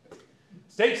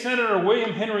 State Senator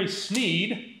William Henry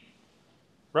Snead,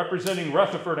 representing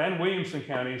Rutherford and Williamson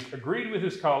counties, agreed with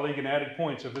his colleague and added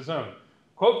points of his own.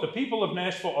 Quote, the people of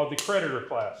Nashville are the creditor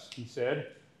class, he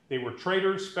said. They were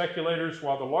traders, speculators,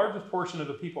 while the largest portion of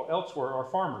the people elsewhere are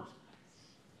farmers.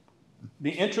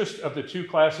 The interests of the 2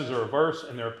 classes are averse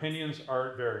and their opinions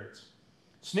are at variance.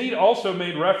 Snead also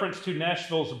made reference to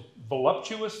Nashville's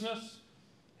voluptuousness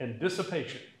and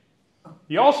dissipation.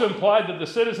 He also implied that the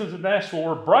citizens of Nashville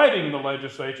were bribing the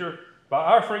legislature by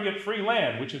offering it free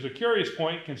land, which is a curious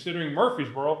point considering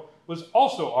Murfreesboro was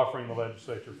also offering the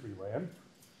legislature free land.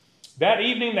 That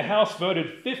evening, the House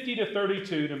voted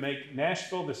 50-32 to make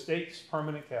Nashville the state's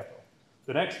permanent capital.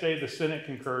 The next day, the Senate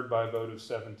concurred by a vote of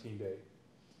 17-8.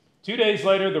 2 days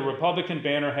later, the Republican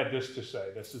Banner had this to say.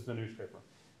 This is the newspaper.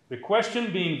 The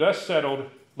question being thus settled,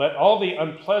 let all the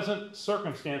unpleasant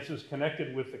circumstances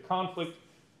connected with the conflict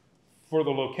for the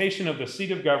location of the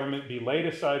seat of government be laid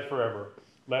aside forever.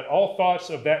 Let all thoughts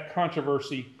of that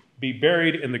controversy be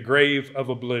buried in the grave of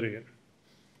oblivion,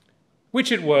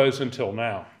 which it was until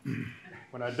now,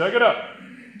 when I dug it up.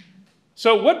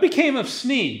 So what became of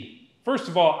Snead? First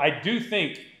of all, I do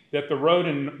think that the road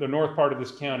in the north part of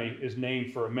this county is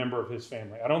named for a member of his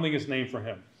family. I don't think it's named for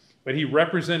him, but he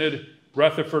represented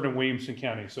Rutherford and Williamson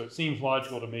County, so it seems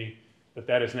logical to me that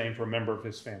that is named for a member of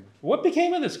his family. What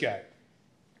became of this guy?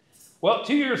 Well,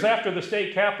 2 years after the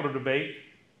state capitol debate,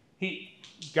 he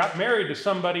got married to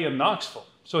somebody in Knoxville.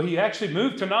 So he actually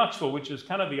moved to Knoxville, which is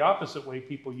kind of the opposite way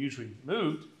people usually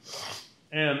moved,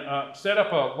 and set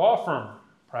up a law firm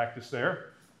practice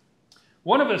there.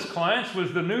 One of his clients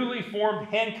was the newly formed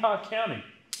Hancock County,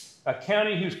 a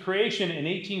county whose creation in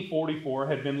 1844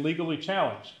 had been legally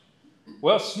challenged.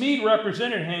 Well, Snead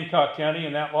represented Hancock County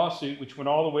in that lawsuit, which went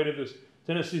all the way to the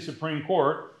Tennessee Supreme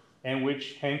Court, and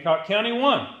which Hancock County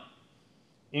won.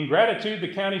 In gratitude,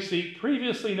 the county seat,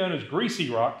 previously known as Greasy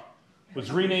Rock,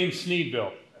 was renamed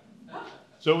Sneadville.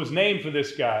 So it was named for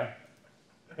this guy.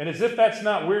 And as if that's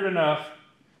not weird enough,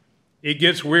 it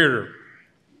gets weirder.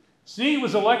 Snead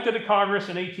was elected to Congress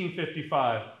in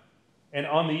 1855, and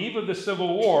on the eve of the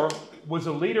Civil War, was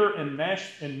a leader in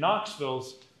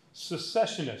Knoxville's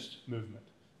secessionist movement.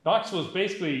 Knoxville is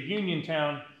basically a Union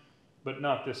town, but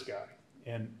not this guy.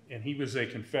 And he was a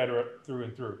Confederate through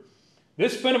and through.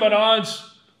 This put him at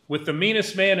odds with the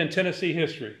meanest man in Tennessee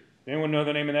history. Anyone know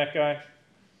the name of that guy?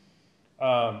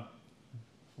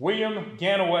 William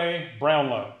Ganaway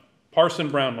Brownlow, Parson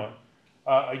Brownlow,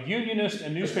 a unionist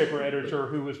and newspaper editor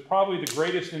who was probably the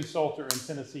greatest insulter in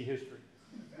Tennessee history.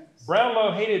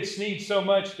 Brownlow hated Snead so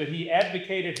much that he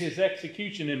advocated his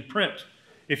execution in print.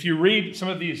 If you read some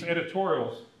of these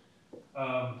editorials,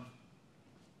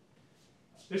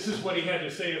 this is what he had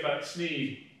to say about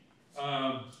Snead.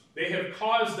 They have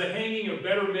caused the hanging of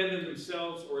better men than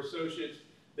themselves or associates.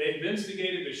 They have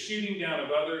instigated the shooting down of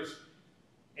others,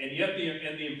 and yet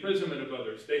the imprisonment of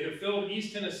others. They have filled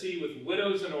East Tennessee with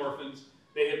widows and orphans.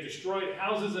 They have destroyed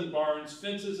houses and barns,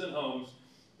 fences and homes.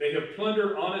 They have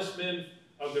plundered honest men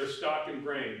of their stock and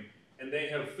grain, and they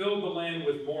have filled the land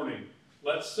with mourning.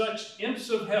 Let such imps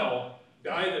of hell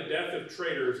die the death of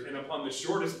traitors, and upon the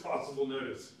shortest possible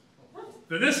notice.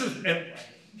 So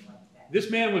this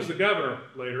man was the governor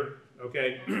later,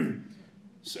 okay?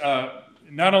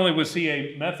 Not only was he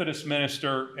a Methodist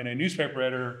minister and a newspaper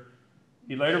editor,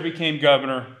 he later became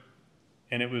governor,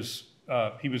 and he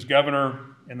was governor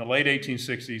in the late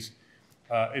 1860s.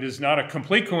 It is not a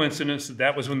complete coincidence that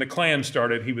that was when the Klan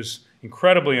started. He was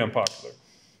incredibly unpopular.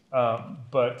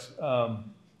 But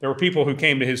there were people who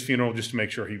came to his funeral just to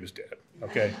make sure he was dead,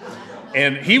 okay?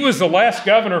 And he was the last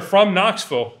governor from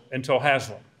Knoxville until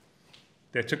Haslam.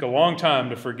 That took a long time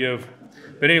to forgive.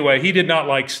 But anyway, he did not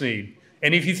like Snead.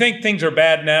 And if you think things are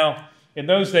bad now, in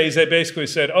those days they basically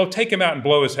said, oh, take him out and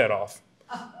blow his head off.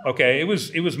 Okay, it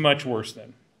was much worse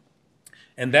then.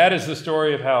 And that is the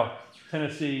story of how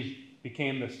Tennessee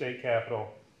became the state capital,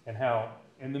 and how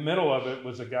in the middle of it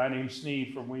was a guy named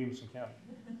Sneed from Williamson County.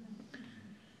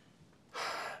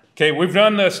 Okay, we've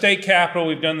done the state capital,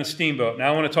 we've done the steamboat.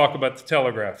 Now I want to talk about the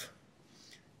telegraph.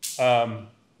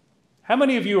 How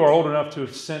many of you are old enough to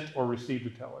have sent or received a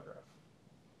telegraph?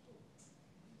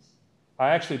 I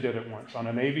actually did it once on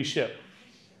a Navy ship.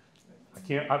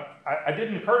 I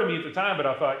didn't occur to me at the time, but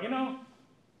I thought, you know,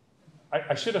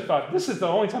 I should have thought, this is the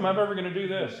only time I'm ever going to do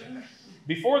this.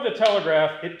 Before the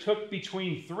telegraph, it took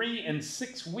between 3 and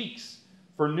 6 weeks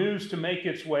for news to make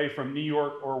its way from New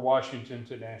York or Washington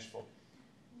to Nashville.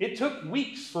 It took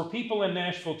weeks for people in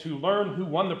Nashville to learn who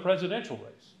won the presidential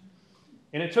race.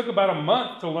 And it took about a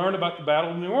month to learn about the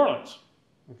Battle of New Orleans.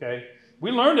 Okay?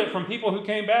 We learned it from people who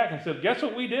came back and said, guess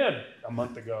what we did a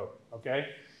month ago? Okay?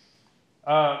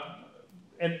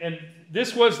 And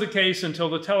this was the case until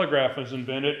the telegraph was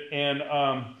invented. And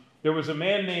there was a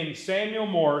man named Samuel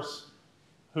Morse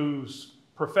whose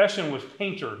profession was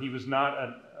painter. He was not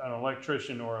an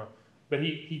electrician but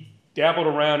he dabbled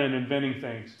around in inventing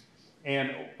things.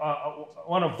 And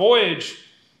on a voyage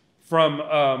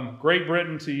from Great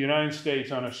Britain to the United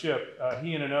States on a ship,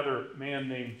 he and another man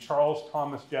named Charles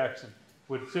Thomas Jackson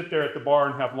would sit there at the bar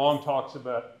and have long talks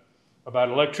about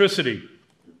electricity.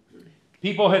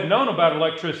 People had known about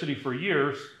electricity for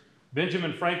years.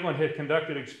 Benjamin Franklin had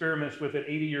conducted experiments with it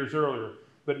 80 years earlier,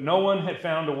 but no one had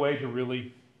found a way to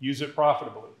really use it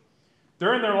profitably.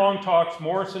 During their long talks,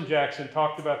 Morse and Jackson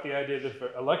talked about the idea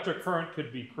that electric current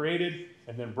could be created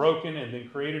and then broken and then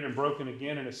created and broken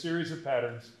again in a series of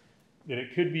patterns, that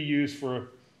it could be used for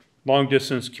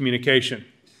long-distance communication.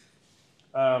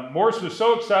 Morse was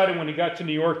so excited when he got to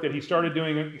New York that he started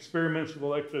doing experiments with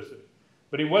electricity.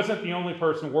 But he wasn't the only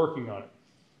person working on it.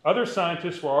 Other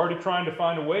scientists were already trying to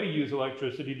find a way to use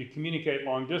electricity to communicate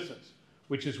long distance,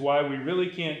 which is why we really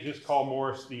can't just call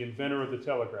Morse the inventor of the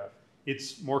telegraph.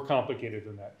 It's more complicated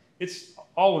than that.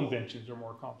 All inventions are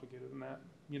more complicated than that,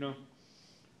 you know.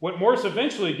 What Morse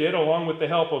eventually did, along with the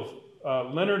help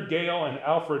of Leonard Gale and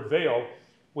Alfred Vail,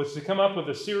 was to come up with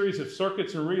a series of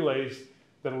circuits and relays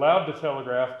that allowed the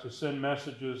telegraph to send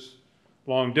messages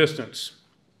long distance.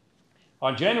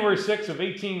 On January 6 of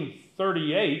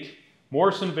 1838,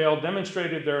 Morse and Vail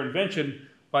demonstrated their invention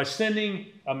by sending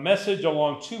a message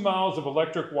along 2 miles of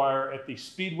electric wire at the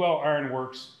Speedwell Iron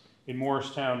Works in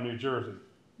Morristown, New Jersey.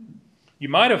 You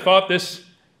might have thought this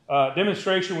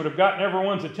demonstration would have gotten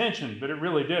everyone's attention, but it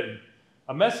really didn't.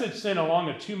 A message sent along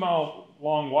a 2-mile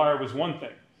long wire was one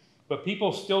thing, but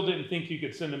people still didn't think you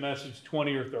could send a message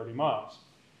 20 or 30 miles.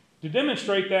 To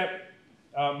demonstrate that,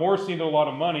 Morse needed a lot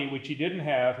of money, which he didn't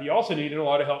have. He also needed a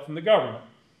lot of help from the government.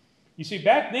 You see,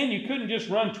 back then you couldn't just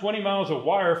run 20 miles of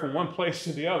wire from one place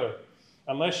to the other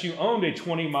unless you owned a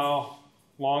 20-mile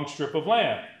long strip of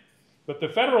land. But the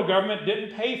federal government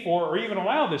didn't pay for or even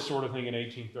allow this sort of thing in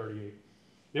 1838.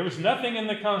 There was nothing in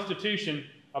the Constitution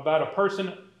about a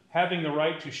person having the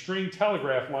right to string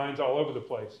telegraph lines all over the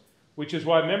place, which is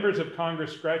why members of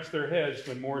Congress scratched their heads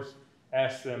when Morse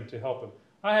asked them to help him.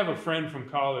 I have a friend from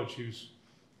college who's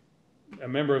a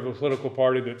member of a political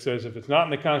party that says if it's not in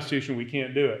the Constitution, we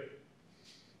can't do it.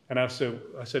 And I said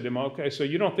to him, okay, so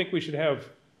you don't think we should have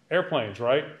airplanes,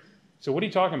 right? So what are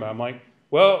you talking about? I'm like,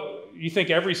 well, you think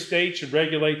every state should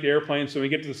regulate the airplanes so we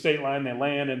get to the state line, they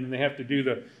land, and then they have to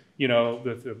do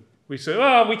we say,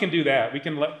 oh, we can do that. We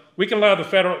can allow the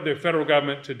federal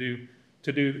government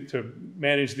to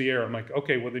manage the air. I'm like,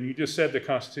 okay, well then you just said the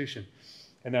Constitution.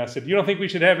 And I said, you don't think we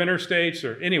should have interstates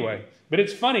or anyway? But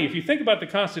it's funny, if you think about the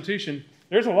Constitution,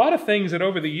 there's a lot of things that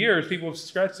over the years people have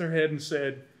scratched their head and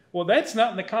said, well, that's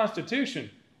not in the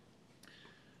Constitution.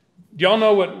 Do y'all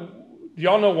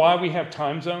know why we have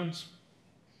time zones?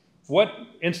 What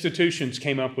institutions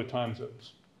came up with time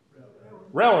zones?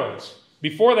 Railroads.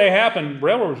 Before they happened,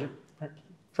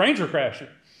 trains were crashing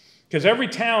because every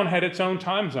town had its own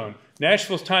time zone.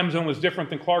 Nashville's time zone was different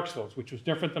than Clarksville's, which was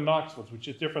different than Knoxville's, which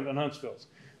is different than Huntsville's.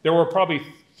 There were probably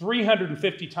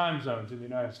 350 time zones in the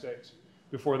United States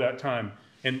before that time.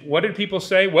 And what did people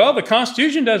say? Well, the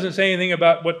Constitution doesn't say anything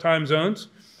about what time zones.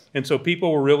 And so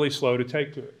people were really slow to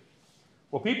take to it.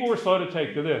 Well, people were slow to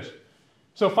take to this.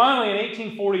 So finally, in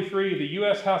 1843, the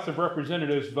U.S. House of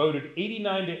Representatives voted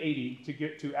 89 to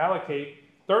 80 to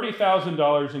allocate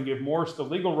 $30,000 and give Morse the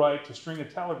legal right to string a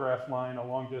telegraph line a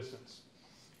long distance.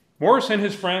 Morse and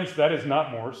his friends, that is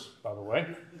not Morse, by the way.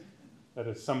 That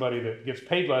is somebody that gets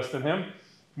paid less than him.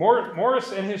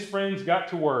 Morse and his friends got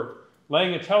to work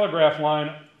laying a telegraph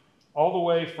line all the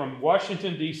way from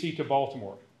Washington, D.C. to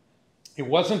Baltimore. It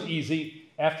wasn't easy.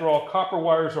 After all, copper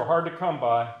wires are hard to come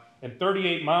by, and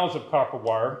 38 miles of copper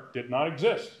wire did not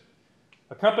exist.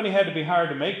 A company had to be hired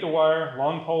to make the wire,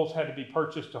 long poles had to be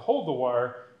purchased to hold the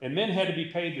wire, and men had to be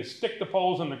paid to stick the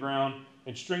poles in the ground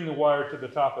and string the wire to the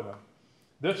top of them.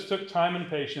 This took time and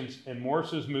patience, and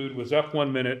Morse's mood was up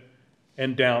one minute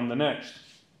and down the next.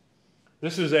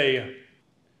 This is a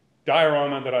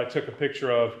diorama that I took a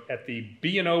picture of at the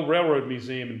B&O Railroad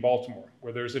Museum in Baltimore,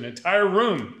 where there's an entire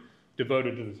room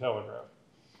devoted to the telegraph.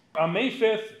 On May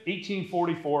 5th,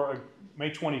 1844,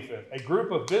 May 25th, a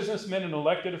group of businessmen and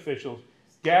elected officials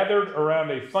gathered around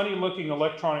a funny-looking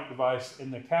electronic device in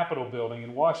the Capitol building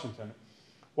in Washington,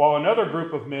 while another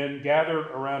group of men gathered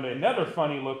around another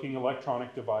funny-looking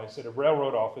electronic device at a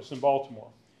railroad office in Baltimore.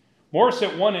 Morse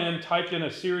at one end typed in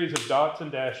a series of dots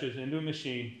and dashes into a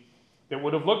machine that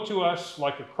would have looked to us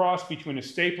like a cross between a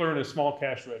stapler and a small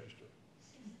cash register.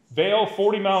 Vail,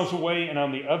 40 miles away and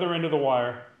on the other end of the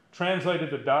wire,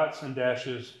 translated the dots and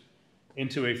dashes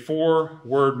into a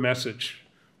 4-word message.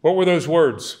 What were those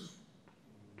words?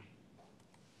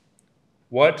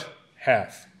 What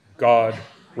hath God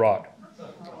wrought?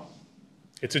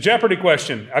 It's a Jeopardy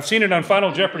question. I've seen it on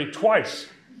Final Jeopardy twice,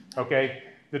 okay?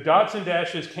 The dots and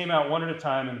dashes came out one at a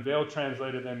time, and Vail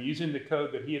translated them using the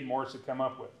code that he and Morse had come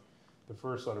up with. The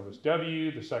first letter was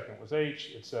W, the second was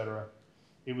H, etc.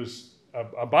 It was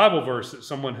a Bible verse that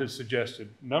someone has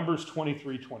suggested, Numbers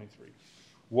 23:23.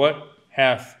 What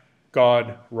hath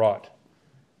God wrought?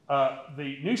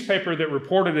 The newspaper that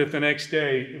reported it the next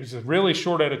day, it was a really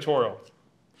short editorial,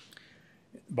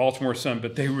 Baltimore Sun,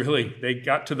 but they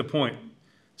got to the point.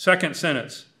 Second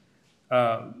sentence,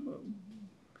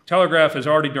 telegraph has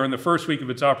already, during the first week of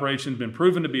its operation, been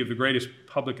proven to be of the greatest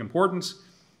public importance.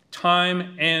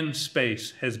 Time and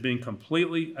space has been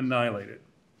completely annihilated.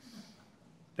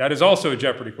 That is also a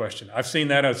Jeopardy question. I've seen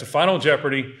that as a Final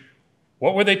Jeopardy.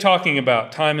 What were they talking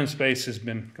about? Time and space has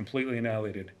been completely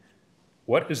annihilated.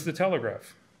 What is the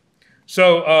telegraph?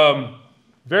 So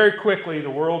very quickly, the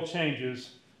world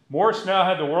changes. Morse now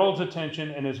had the world's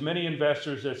attention and as many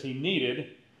investors as he needed.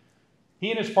 He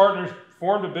and his partners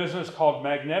formed a business called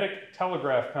Magnetic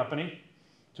Telegraph Company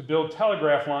to build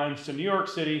telegraph lines to New York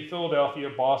City,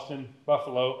 Philadelphia, Boston,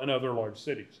 Buffalo, and other large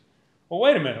cities. Well,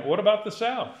 wait a minute. What about the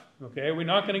South? Okay, are we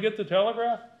not going to get the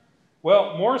telegraph?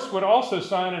 Well, Morse would also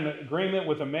sign an agreement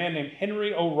with a man named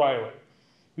Henry O'Reilly,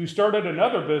 who started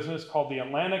another business called the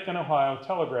Atlantic and Ohio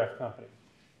Telegraph Company.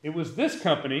 It was this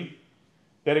company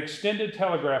that extended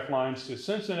telegraph lines to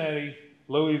Cincinnati,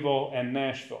 Louisville, and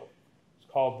Nashville.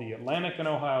 It's called the Atlantic and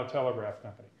Ohio Telegraph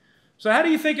Company. So how do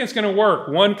you think it's going to work?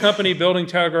 One company building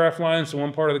telegraph lines to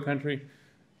one part of the country?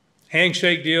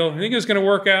 Handshake deal? You think it's going to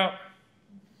work out?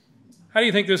 How do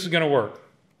you think this is going to work?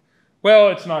 Well,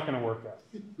 it's not going to work out.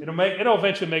 It'll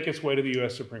eventually make its way to the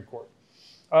U.S. Supreme Court.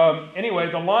 Anyway,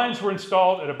 the lines were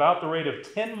installed at about the rate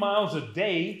of 10 miles a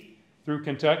day through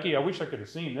Kentucky. I wish I could have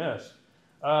seen this.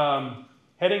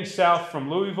 Heading south from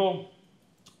Louisville,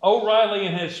 O'Reilly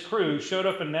and his crew showed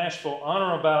up in Nashville on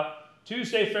or about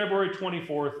Tuesday, February 24th,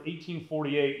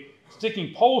 1848,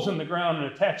 sticking poles in the ground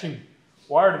and attaching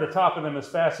wire to the top of them as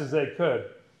fast as they could.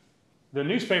 The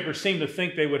newspapers seemed to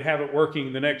think they would have it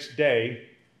working the next day.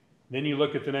 Then you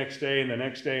look at the next day and the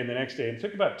next day and the next day. It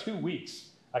took about 2 weeks.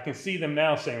 I can see them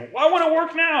now saying, well, I want to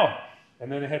work now.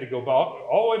 And then they had to go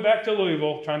all the way back to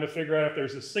Louisville trying to figure out if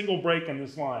there's a single break in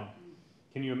this line.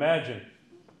 Can you imagine?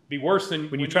 It'd be worse than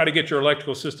when you try to get your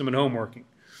electrical system at home working.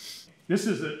 This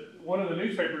is one of the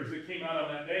newspapers that came out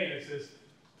on that day, and it says,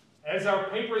 as our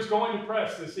paper is going to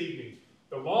press this evening,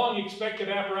 the long-expected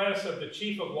apparatus of the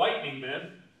chief of lightning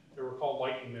men, they were called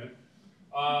lightning men,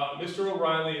 Mr.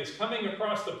 O'Reilly is coming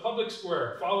across the public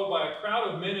square, followed by a crowd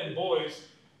of men and boys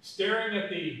staring at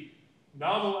the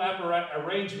novel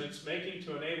arrangements making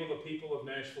to enable the people of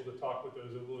Nashville to talk with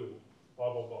those of Louisville,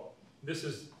 blah, blah, blah. This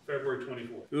is February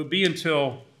 24th. It would be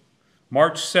until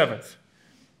March 7th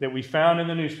that we found in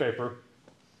the newspaper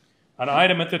an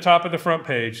item at the top of the front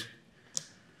page.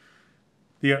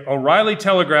 The O'Reilly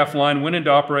telegraph line went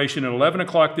into operation at 11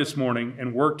 o'clock this morning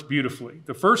and worked beautifully.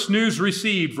 The first news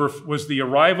received was the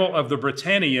arrival of the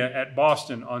Britannia at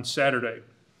Boston on Saturday.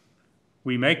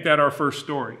 We make that our first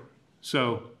story.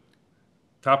 So,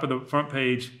 top of the front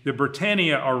page, the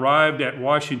Britannia arrived at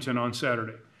Washington on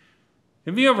Saturday.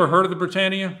 Have you ever heard of the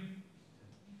Britannia?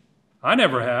 I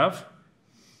never have.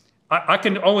 I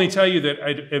can only tell you that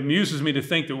it amuses me to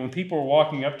think that when people were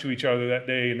walking up to each other that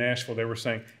day in Nashville, they were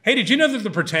saying, hey, did you know that the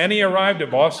Britannia arrived at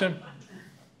Boston?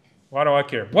 Why do I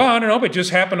care? Well, I don't know, but it just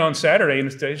happened on Saturday, and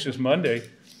it's just Monday.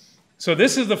 So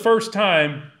this is the first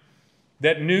time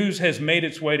that news has made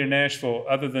its way to Nashville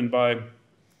other than by,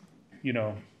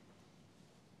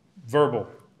 verbal.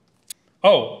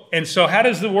 Oh, and so how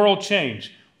does the world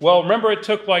change? Well, remember it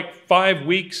took like 5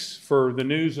 weeks for the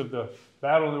news of the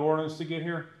Battle of New Orleans to get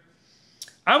here?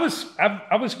 I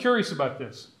was curious about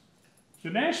this. The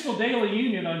Nashville Daily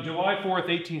Union on July 4th,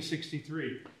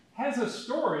 1863, has a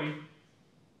story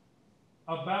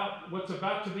about what's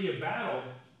about to be a battle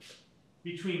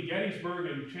between Gettysburg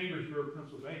and Chambersburg,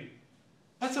 Pennsylvania.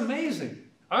 That's amazing.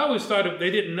 I always thought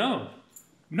they didn't know.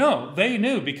 No, they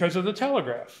knew because of the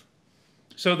telegraph.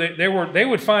 So they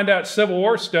would find out Civil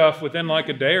War stuff within like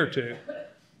a day or two.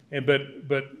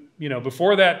 But you know,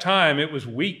 before that time, it was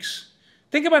weeks.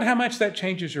 Think about how much that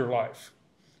changes your life.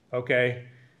 Okay?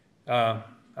 I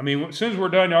mean, as soon as we're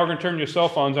done, y'all are going to turn your cell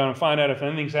phones on and find out if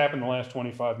anything's happened in the last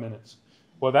 25 minutes.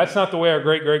 Well, that's not the way our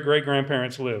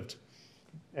great-great-great-grandparents lived.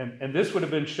 And this would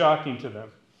have been shocking to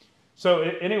them. So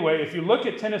anyway, if you look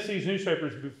at Tennessee's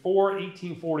newspapers before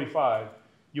 1845,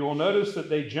 you will notice that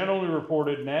they generally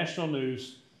reported national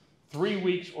news 3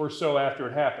 weeks or so after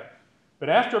it happened. But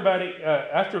after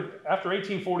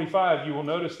 1845, you will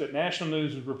notice that national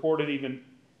news is reported even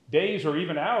days or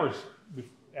even hours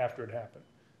after it happened.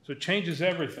 So it changes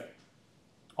everything,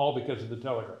 all because of the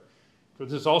telegraph. But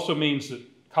this also means that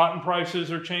cotton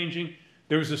prices are changing.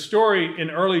 There was a story in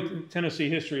early Tennessee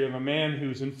history of a man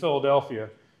who's in Philadelphia.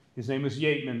 His name was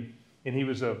Yateman, and he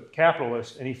was a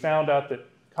capitalist, and he found out that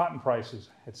cotton prices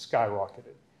had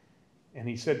skyrocketed. And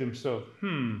he said to himself,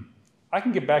 I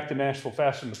can get back to Nashville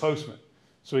faster than the postman.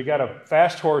 So he got a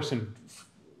fast horse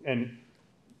and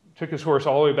took his horse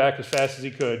all the way back as fast as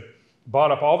he could,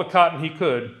 bought up all the cotton he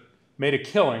could, made a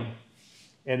killing,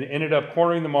 and ended up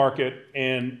cornering the market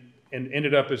and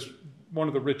ended up as one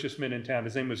of the richest men in town.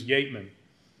 His name was Yateman.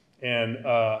 And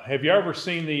have you ever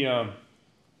seen the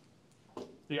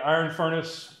iron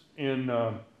furnace in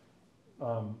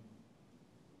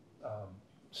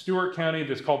Stewart County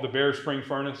that's called the Bear Spring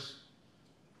Furnace?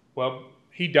 Well,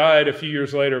 he died a few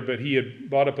years later, but he had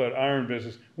bought up an iron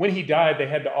business. When he died, they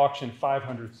had to auction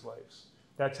 500 slaves.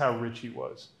 That's how rich he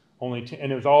was.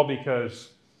 And it was all because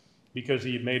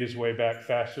he had made his way back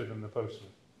faster than the postman.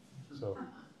 So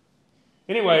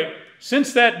anyway,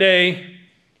 since that day,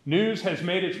 news has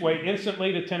made its way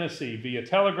instantly to Tennessee via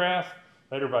telegraph,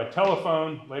 later by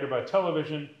telephone, later by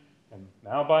television, and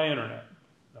now by internet.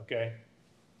 Okay?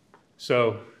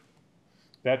 So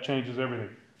that changes everything.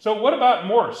 So what about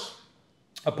Morse?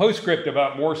 A postscript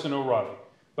about Morse and O'Reilly.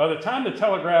 By the time the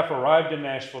telegraph arrived in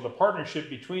Nashville, the partnership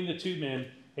between the two men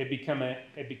had become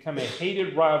a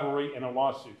hated rivalry and a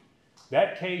lawsuit.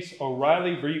 That case,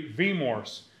 O'Reilly v.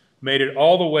 Morse, made it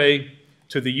all the way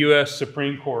to the U.S.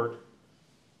 Supreme Court,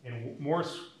 and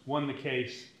Morse won the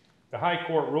case. The High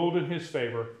Court ruled in his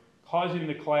favor, causing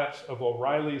the collapse of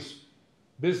O'Reilly's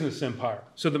business empire.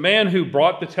 So the man who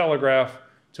brought the telegraph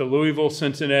to Louisville,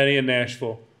 Cincinnati, and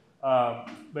Nashville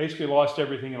basically lost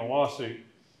everything in a lawsuit.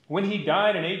 When he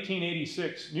died in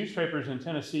 1886, newspapers in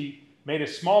Tennessee made a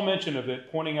small mention of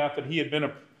it, pointing out that he had been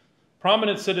a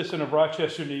prominent citizen of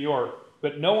Rochester, New York,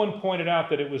 but no one pointed out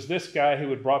that it was this guy who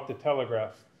had brought the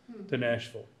telegraph to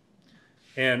Nashville.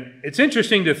 And it's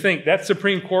interesting to think that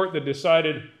Supreme Court that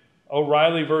decided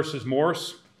O'Reilly versus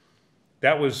Morse,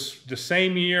 that was the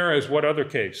same year as what other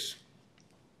case?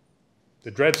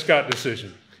 The Dred Scott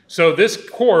decision. So this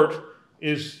court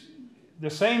is the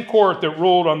same court that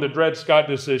ruled on the Dred Scott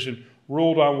decision,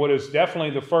 ruled on what is definitely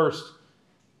the first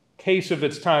case of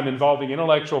its time involving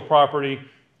intellectual property.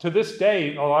 To this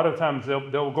day, a lot of times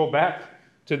they'll go back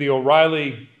to the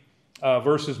O'Reilly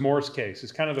versus Morse case.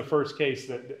 It's kind of the first case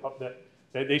that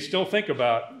they still think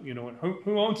about, you know,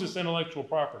 who owns this intellectual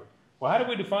property? Well, how did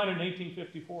we define it in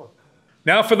 1854?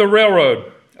 Now for the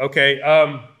railroad. Okay,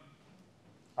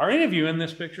 are any of you in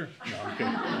this picture? No, I'm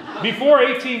kidding. Before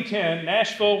 1810,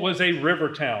 Nashville was a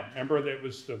river town. Remember, there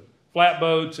was the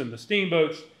flatboats and the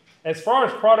steamboats. As far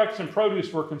as products and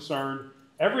produce were concerned,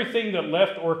 everything that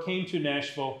left or came to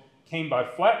Nashville came by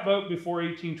flatboat before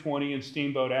 1820 and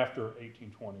steamboat after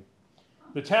 1820.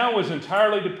 The town was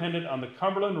entirely dependent on the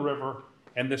Cumberland River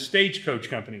and the stagecoach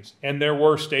companies, and there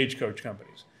were stagecoach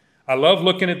companies. I love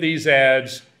looking at these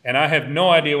ads, and I have no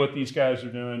idea what these guys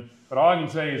are doing, but all I can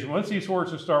say is once these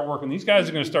horses start working, these guys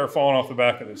are going to start falling off the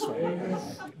back of this thing.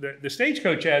 The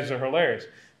stagecoach ads are hilarious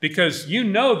because you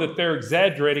know that they're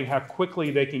exaggerating how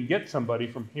quickly they can get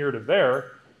somebody from here to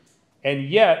there, and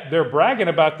yet they're bragging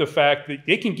about the fact that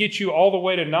they can get you all the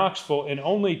way to Knoxville in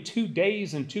only 2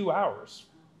 days and 2 hours.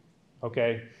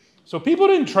 Okay? So people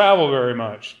didn't travel very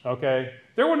much, okay?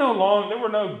 There were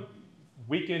no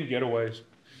weekend getaways.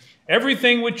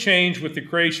 Everything would change with the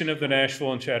creation of the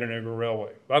Nashville and Chattanooga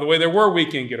Railway. By the way, there were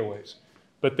weekend getaways,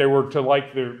 but they were to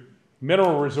like the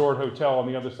Mineral Resort Hotel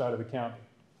on the other side of the county.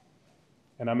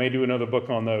 And I may do another book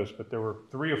on those, but there were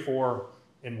 3 or 4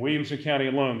 in Williamson County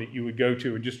alone that you would go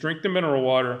to and just drink the mineral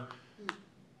water.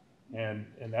 And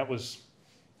that was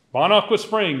Bonaqua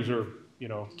Springs or,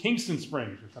 Kingston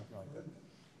Springs or something like that.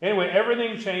 Anyway,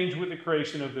 everything changed with the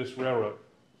creation of this railroad.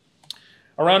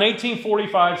 Around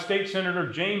 1845, State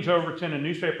Senator James Overton and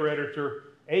newspaper editor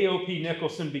A.O.P.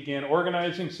 Nicholson began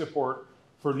organizing support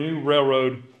for new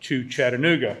railroad to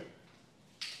Chattanooga.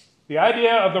 The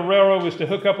idea of the railroad was to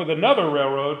hook up with another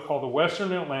railroad called the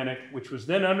Western Atlantic, which was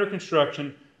then under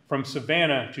construction from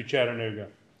Savannah to Chattanooga.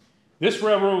 This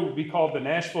railroad would be called the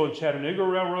Nashville and Chattanooga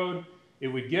Railroad. It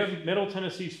would give Middle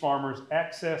Tennessee's farmers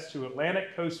access to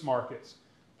Atlantic coast markets,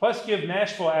 plus give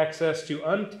Nashville access to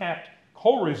untapped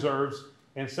coal reserves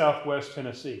in southwest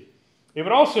Tennessee. It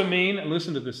would also mean, and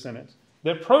listen to this sentence,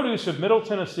 that produce of Middle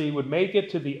Tennessee would make it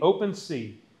to the open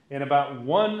sea in about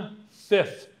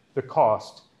 1/5 the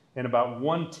cost in about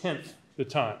 1/10 the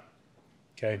time.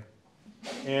 Okay?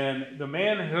 And the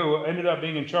man who ended up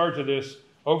being in charge of this,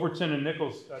 Overton and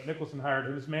Nicholson hired,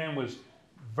 his man was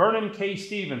Vernon K.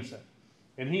 Stevenson.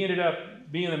 And he ended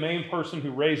up being the main person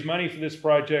who raised money for this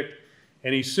project,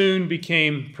 and he soon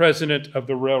became president of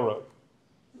the railroad.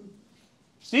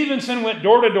 Stevenson went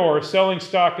door to door selling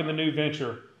stock in the new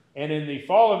venture, and in the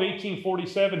fall of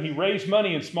 1847, he raised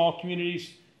money in small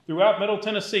communities throughout Middle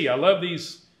Tennessee. I love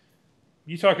these.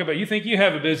 You talk about, you think you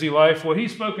have a busy life. Well, he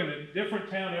spoke in a different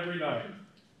town every night.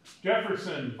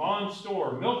 Jefferson, Vaughn's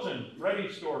Store, Milton,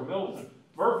 Ready's Store, Milton,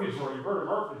 Murfreesboro, you've heard of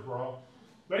Murfreesboro.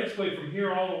 Basically from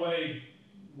here all the way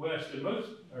west and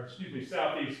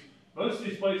southeast. Most of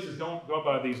these places don't go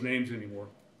by these names anymore.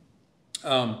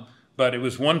 But it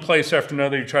was one place after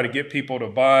another. You try to get people to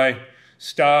buy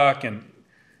stock, and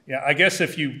yeah, I guess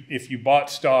if you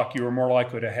bought stock, you were more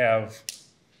likely to have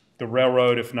the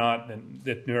railroad. If not, then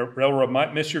the railroad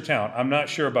might miss your town. I'm not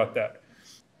sure about that.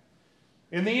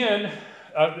 In the end,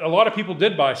 a lot of people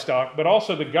did buy stock, but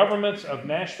also the governments of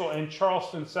Nashville and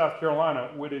Charleston, South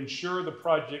Carolina, would ensure the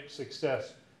project's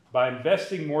success by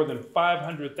investing more than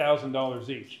 $500,000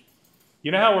 each.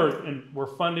 You know how we're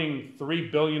funding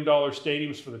 $3 billion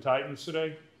stadiums for the Titans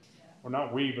today? Well,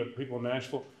 not we, but people in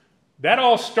Nashville. That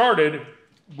all started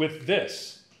with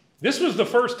this. This was the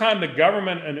first time the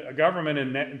government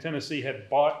in Tennessee had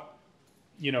bought,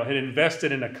 had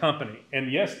invested in a company.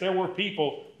 And yes, there were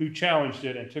people who challenged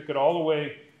it and took it all the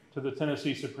way to the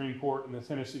Tennessee Supreme Court, and the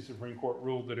Tennessee Supreme Court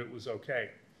ruled that it was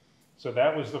okay. So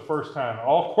that was the first time.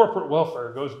 All corporate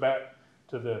welfare goes back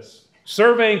to this.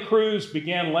 Surveying crews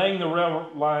began laying the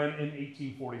railroad line in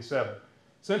 1847.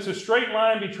 Since a straight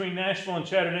line between Nashville and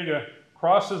Chattanooga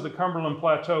crosses the Cumberland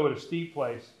Plateau at a steep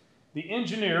place, the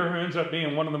engineer, who ends up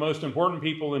being one of the most important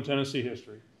people in Tennessee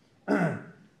history,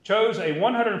 chose a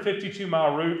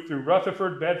 152-mile route through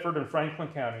Rutherford, Bedford, and Franklin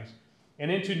counties and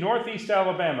into northeast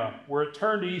Alabama, where it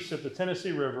turned east at the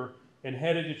Tennessee River and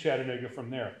headed to Chattanooga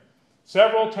from there.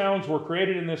 Several towns were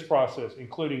created in this process,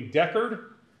 including Deckard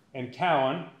and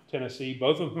Cowan, Tennessee,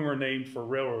 both of whom are named for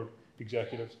railroad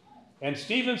executives, and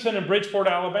Stevenson and Bridgeport,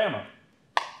 Alabama.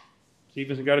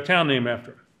 Stevenson got a town name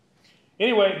after him.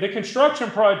 Anyway, the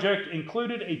construction project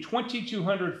included a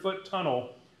 2,200-foot tunnel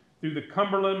through the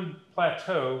Cumberland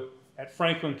Plateau at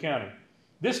Franklin County.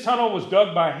 This tunnel was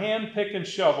dug by hand, pick, and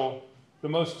shovel. The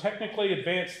most technically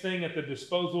advanced thing at the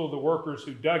disposal of the workers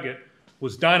who dug it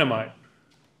was dynamite.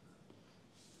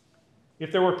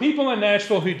 If there were people in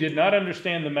Nashville who did not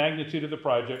understand the magnitude of the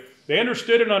project, they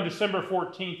understood it on December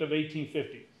 14th of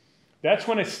 1850. That's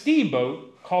when a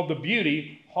steamboat called the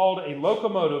Beauty hauled a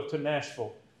locomotive to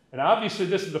Nashville. And obviously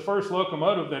this is the first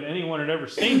locomotive that anyone had ever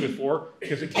seen before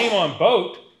because it came on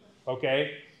boat,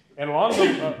 okay? And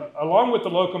along with the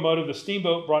locomotive, the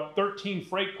steamboat brought 13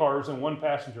 freight cars and 1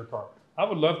 passenger car. I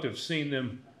would love to have seen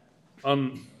them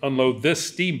unload this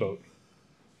steamboat.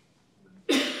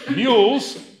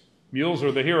 Mules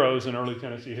are the heroes in early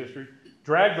Tennessee history,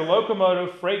 dragged the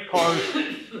locomotive, freight cars,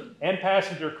 and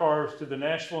passenger cars to the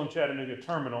Nashville and Chattanooga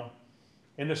terminal.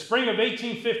 In the spring of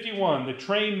 1851, the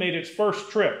train made its first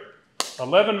trip,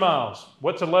 11 miles.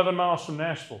 What's 11 miles from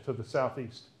Nashville to the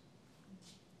southeast?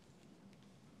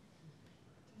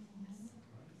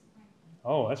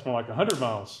 Oh, that's more like 100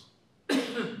 miles.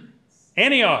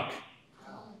 Antioch.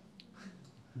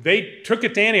 They took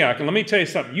it to Antioch, and let me tell you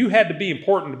something. You had to be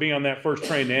important to be on that first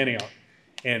train to Antioch.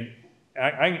 And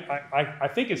I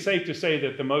think it's safe to say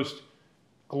that the most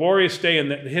glorious day in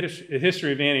the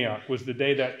history of Antioch was the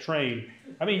day that train.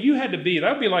 I mean, you had to be,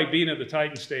 that would be like being at the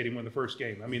Titans Stadium when the first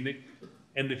game. I mean,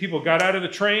 the people got out of the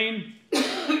train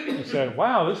and said,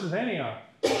 wow, this is Antioch.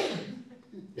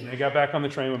 And they got back on the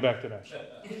train and went back to Nashville.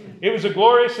 It was a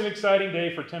glorious and exciting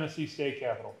day for Tennessee state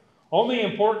capital. Only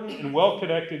important and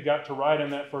well-connected got to ride in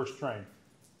that first train.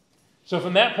 So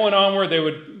from that point onward, they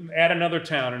would add another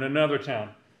town and another town.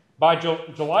 By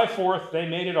July 4th, they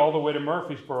made it all the way to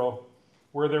Murfreesboro,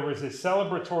 where there was a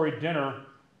celebratory dinner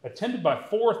attended by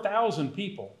 4,000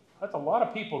 people. That's a lot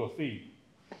of people to feed.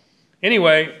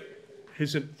 Anyway,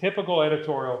 his typical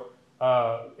editorial,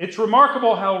 it's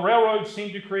remarkable how railroads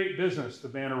seem to create business, the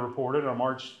Banner reported on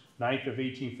March 9th of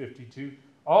 1852.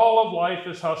 All of life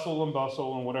is hustle and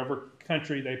bustle in whatever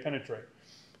country they penetrate.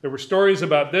 There were stories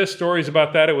about this, stories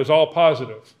about that. It was all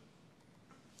positive.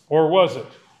 Or was it?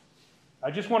 I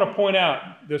just want to point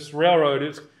out this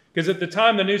railroad, because at the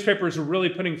time the newspapers were really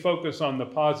putting focus on the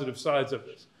positive sides of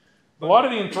this. A lot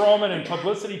of the enthrallment and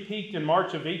publicity peaked in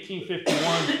March of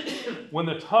 1851 when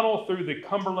the tunnel through the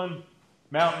Cumberland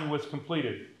Mountain was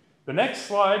completed. The next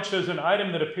slide shows an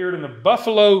item that appeared in the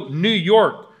Buffalo, New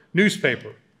York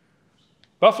newspaper.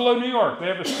 Buffalo, New York, they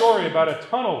have a story about a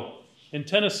tunnel in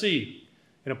Tennessee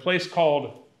in a place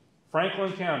called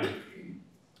Franklin County,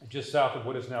 just south of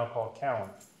what is now called Cowan.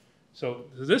 So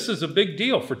this is a big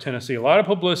deal for Tennessee, a lot of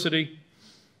publicity.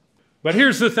 But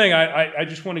here's the thing, I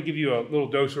just want to give you a little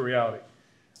dose of reality.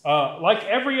 Like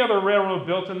every other railroad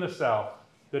built in the South,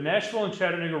 the Nashville and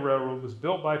Chattanooga Railroad was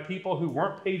built by people who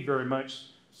weren't paid very much,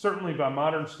 certainly by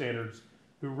modern standards,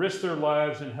 who risked their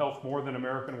lives and health more than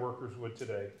American workers would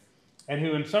today, and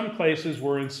who in some places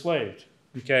were enslaved,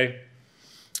 okay?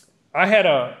 I had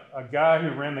a guy who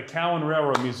ran the Cowan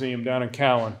Railroad Museum down in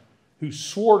Cowan who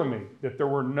swore to me that there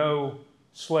were no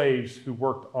slaves who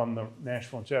worked on the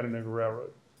Nashville and Chattanooga Railroad.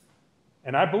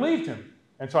 And I believed him.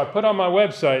 And so I put on my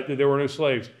website that there were no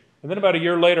slaves. And then about a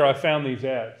year later, I found these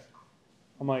ads.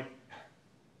 I'm like,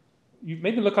 you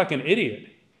made me look like an idiot. And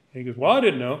he goes, well, I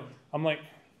didn't know. I'm like,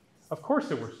 of course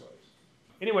there were slaves.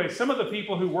 Anyway, some of the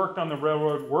people who worked on the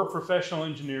railroad were professional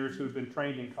engineers who had been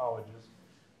trained in colleges,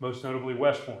 most notably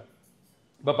West Point.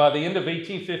 But by the end of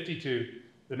 1852,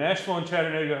 the Nashville and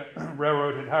Chattanooga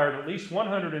Railroad had hired at least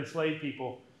 100 enslaved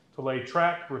people to lay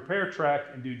track, repair track,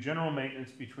 and do general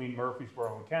maintenance between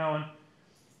Murfreesboro and Cowan.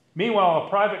 Meanwhile, a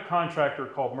private contractor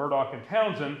called Murdoch and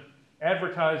Townsend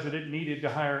advertised that it needed to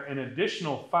hire an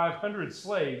additional 500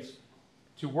 slaves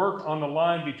to work on the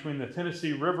line between the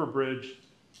Tennessee River Bridge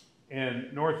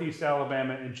and northeast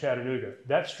Alabama and Chattanooga.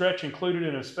 That stretch included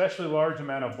an especially large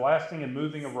amount of blasting and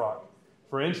moving of rock.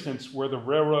 For instance, where the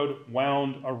railroad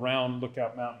wound around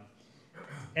Lookout Mountain.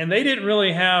 And they didn't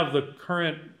really have the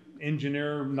current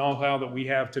engineer know-how that we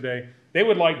have today. They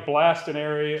would like blast an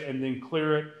area and then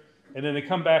clear it, and then they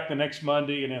come back the next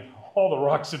Monday and all the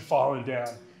rocks had fallen down.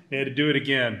 They had to do it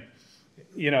again.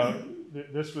 You know,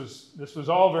 this was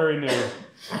all very new.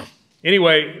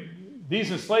 Anyway,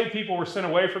 these enslaved people were sent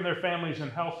away from their families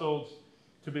and households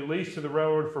to be leased to the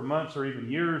railroad for months or even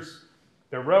years.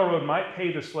 The railroad might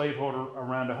pay the slaveholder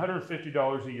around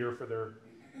 $150 a year for their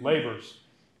labors.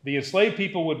 The enslaved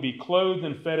people would be clothed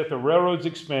and fed at the railroad's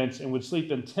expense and would sleep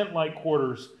in tent-like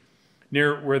quarters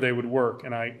near where they would work.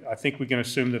 And I think we can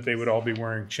assume that they would all be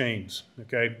wearing chains,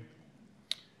 okay?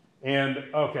 And,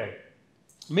 okay.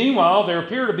 Meanwhile, there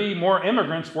appear to be more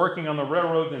immigrants working on the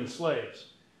railroad than slaves.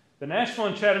 The Nashville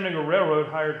and Chattanooga Railroad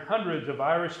hired hundreds of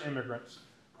Irish immigrants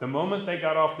the moment they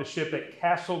got off the ship at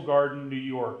Castle Garden, New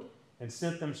York, and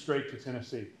sent them straight to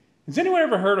Tennessee. Has anyone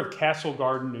ever heard of Castle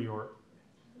Garden, New York?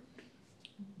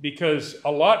 Because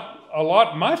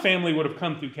my family would have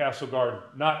come through Castle Garden,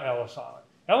 not Ellis Island.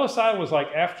 Ellis Island was like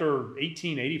after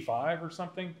 1885 or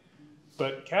something,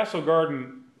 but Castle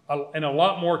Garden, and a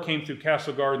lot more came through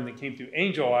Castle Garden than came through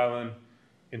Angel Island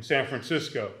in San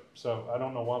Francisco. So I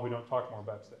don't know why we don't talk more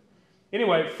about that.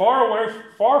 Anyway,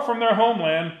 far from their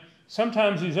homeland,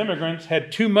 sometimes these immigrants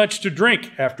had too much to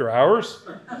drink after hours.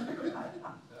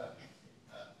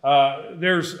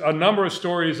 There's a number of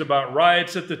stories about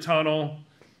riots at the tunnel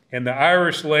and the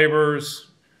Irish laborers,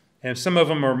 and some of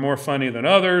them are more funny than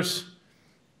others.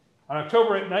 On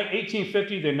October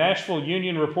 1850, the Nashville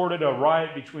Union reported a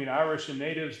riot between Irish and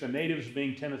natives, the natives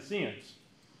being Tennesseans.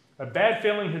 A bad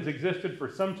feeling has existed for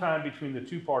some time between the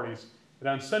two parties, but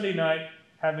on Sunday night,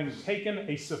 having taken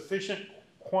a sufficient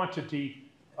quantity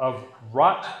of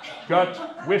rot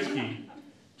gut whiskey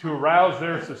to arouse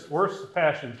their worst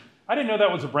passions. I didn't know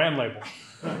that was a brand label.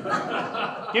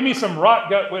 Give me some rot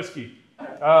gut whiskey.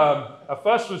 A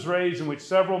fuss was raised in which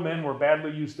several men were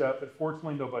badly used up, but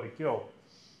fortunately nobody killed.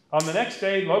 On the next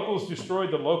day, locals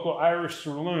destroyed the local Irish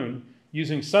saloon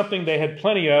using something they had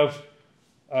plenty of,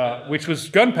 which was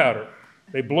gunpowder.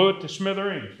 They blew it to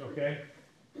smithereens, okay?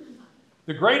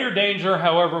 The greater danger,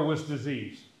 however, was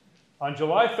disease. On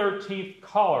July 13th,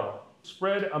 cholera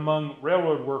spread among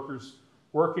railroad workers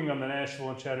working on the Nashville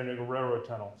and Chattanooga Railroad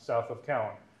Tunnel south of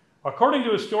Cowan. According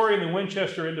to a story in the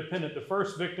Winchester Independent, the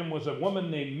first victim was a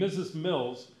woman named Mrs.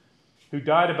 Mills, who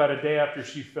died about a day after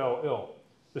she fell ill.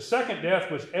 The second death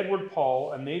was Edward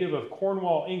Paul, a native of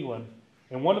Cornwall, England,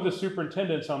 and one of the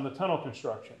superintendents on the tunnel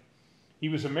construction. He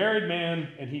was a married man,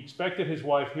 and he expected his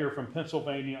wife here from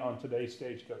Pennsylvania on today's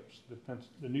Stagecoach,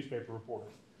 the newspaper reported.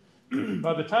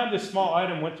 By the time this small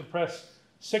item went to press,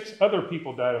 6 other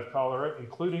people died of cholera,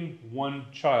 including 1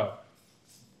 child.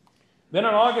 Then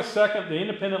on August 2nd, the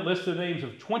Independent listed the names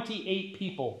of 28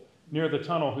 people near the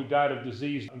tunnel who died of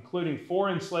disease, including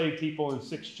 4 enslaved people and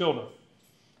 6 children.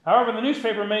 However, the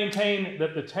newspaper maintained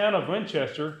that the town of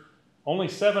Winchester, only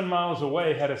 7 miles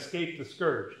away, had escaped the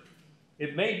scourge.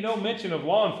 It made no mention of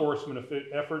law enforcement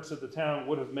efforts that the town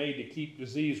would have made to keep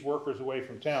diseased workers away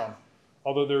from town,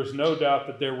 although there's no doubt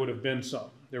that there would have been some.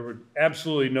 There would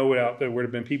absolutely no doubt there would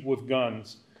have been people with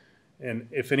guns, and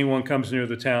if anyone comes near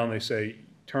the town, they say,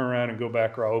 turn around and go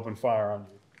back or I'll open fire on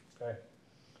you. Okay.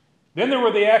 Then there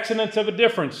were the accidents of a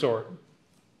different sort.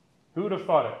 Who would have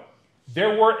thought it?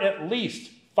 There were at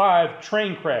least 5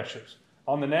 train crashes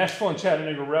on the Nashville and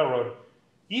Chattanooga Railroad,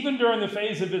 even during the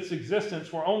phase of its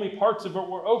existence where only parts of it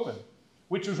were open,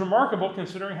 which was remarkable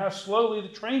considering how slowly the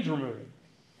trains were moving.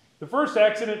 The first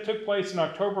accident took place in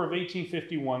October of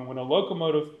 1851 when a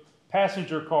locomotive,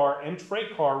 passenger car, and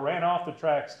freight car ran off the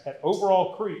tracks at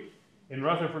Overall Creek in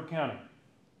Rutherford County.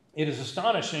 It is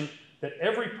astonishing that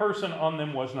every person on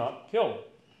them was not killed.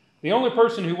 The only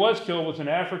person who was killed was an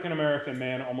African-American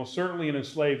man, almost certainly an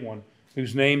enslaved one,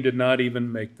 whose name did not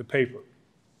even make the paper.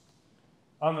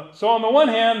 So on the one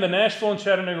hand, the Nashville and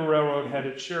Chattanooga Railroad had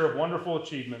its share of wonderful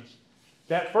achievements.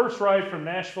 That first ride from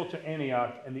Nashville to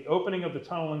Antioch and the opening of the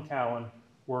tunnel in Cowan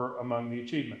were among the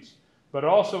achievements. But it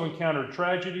also encountered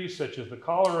tragedies such as the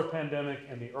cholera pandemic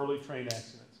and the early train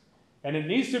accidents. And it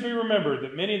needs to be remembered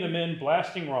that many of the men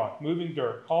blasting rock, moving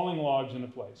dirt, hauling logs into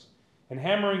place, and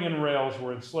hammering in rails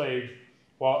were enslaved,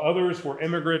 while others were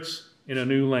immigrants in a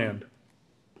new land.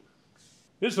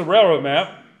 This is the railroad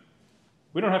map.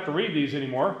 We don't have to read these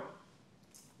anymore.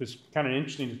 It's kind of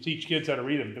interesting to teach kids how to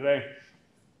read them today.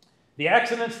 The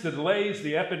accidents, the delays,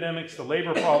 the epidemics, the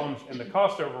labor problems, and the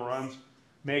cost overruns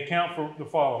may account for the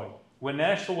following. When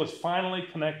Nashville was finally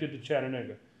connected to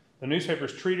Chattanooga, the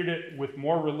newspapers treated it with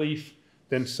more relief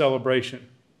than celebration.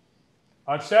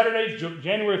 On Saturday,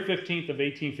 January 15th of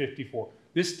 1854,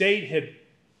 this date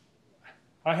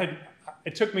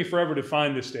it took me forever to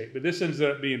find this date, but this ends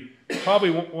up being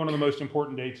probably one of the most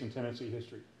important dates in Tennessee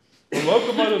history. The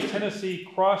locomotive Tennessee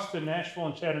crossed the Nashville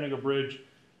and Chattanooga Bridge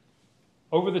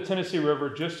over the Tennessee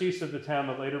River just east of the town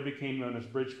that later became known as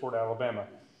Bridgeport, Alabama.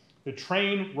 The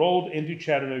train rolled into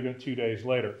Chattanooga 2 days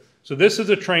later. So this is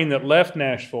a train that left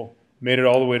Nashville, made it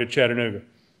all the way to Chattanooga.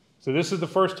 So this is the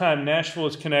first time Nashville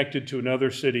is connected to another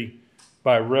city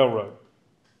by railroad.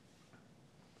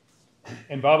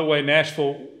 And by the way,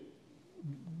 Nashville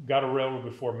got a railroad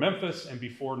before Memphis and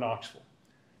before Knoxville.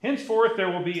 Henceforth, there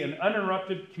will be an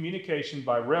uninterrupted communication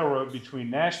by railroad between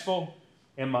Nashville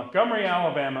and Montgomery,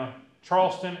 Alabama,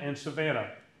 Charleston, and Savannah,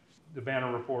 the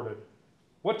Banner reported.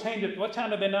 What town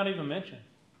did they not even mention?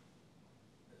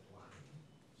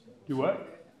 Do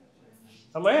what?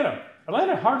 Atlanta.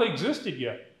 Atlanta hardly existed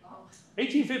yet.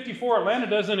 1854, Atlanta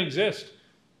doesn't exist.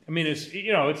 I mean,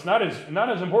 it's not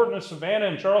as important as Savannah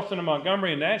and Charleston and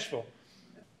Montgomery and Nashville.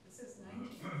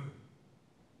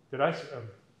 I'm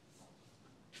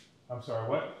sorry,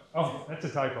 what? Oh, that's a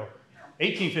typo.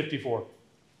 1854.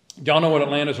 Do y'all know what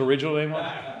Atlanta's original name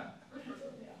was?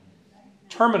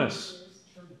 Terminus.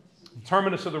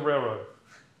 Terminus of the railroad.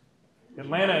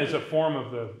 Atlanta is a form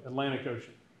of the Atlantic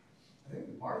Ocean. I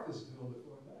think Marthasville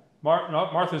before that.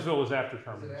 Marthasville was after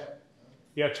Terminus.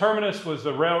 Yeah, Terminus was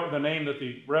the name that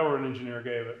the railroad engineer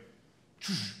gave it.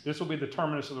 This will be the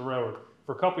terminus of the railroad.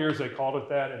 For a couple years they called it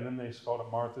that, and then they called it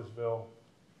Marthasville.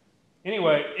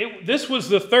 Anyway, this was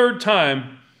the third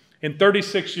time in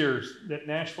 36 years that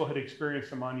Nashville had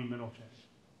experienced a monumental change.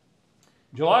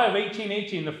 July of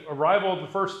 1818, the arrival of the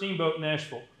first steamboat in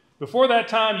Nashville. Before that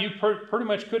time, you pretty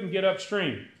much couldn't get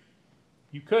upstream.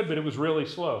 You could, but it was really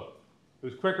slow. It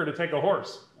was quicker to take a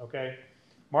horse, okay?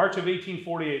 March of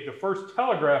 1848, the first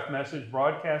telegraph message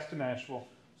broadcast to Nashville.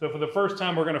 So for the first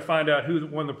time, we're going to find out who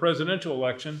won the presidential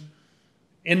election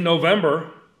in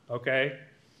November, okay?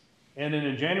 And then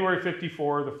in January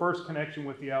 54, the first connection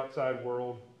with the outside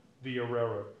world via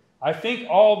railroad. I think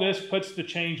all this puts the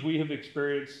change we have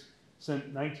experienced since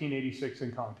 1986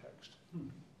 in context.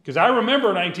 Because I remember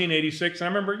 1986, and I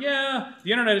remember, yeah,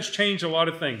 the internet has changed a lot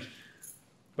of things.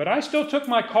 But I still took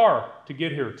my car to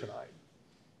get here tonight.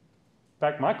 In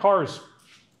fact, my car is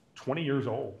 20 years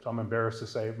old, so I'm embarrassed to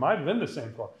say. It might have been the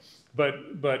same car.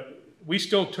 But we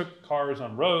still took cars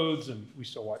on roads and we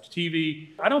still watched TV.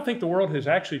 I don't think the world has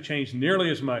actually changed nearly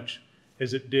as much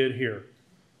as it did here.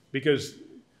 Because,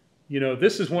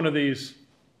 this is one of these,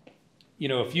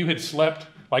 if you had slept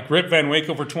like Rip Van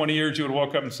Winkle for 20 years, you would have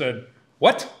woke up and said,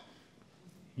 what?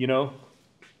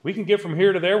 We can get from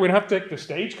here to there. We don't have to take the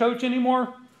stagecoach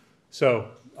anymore. So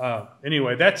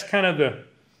anyway, that's kind of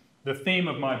the theme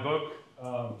of my book.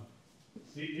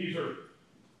 These are,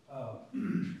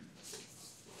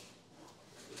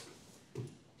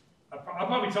 I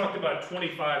probably talked about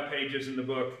 25 pages in the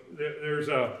book.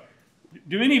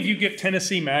 Do any of you get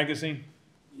Tennessee Magazine?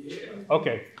 Yeah.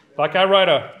 Okay. Like I write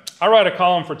a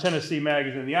column for Tennessee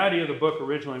Magazine. The idea of the book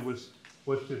originally was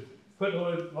to put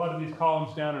a lot of these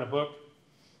columns down in a book.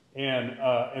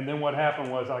 And then what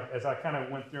happened was, as I kind of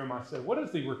went through them, I said, what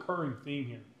is the recurring theme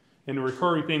here? And the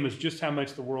recurring theme is just how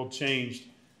much the world changed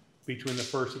between the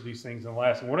first of these things and the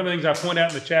last. And one of the things I point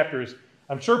out in the chapter is,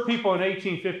 I'm sure people in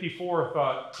 1854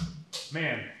 thought,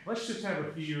 man, let's just have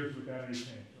a few years without any change,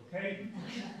 okay?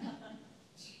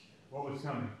 What was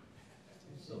coming?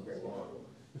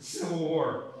 The Civil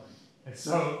War. And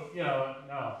so, no.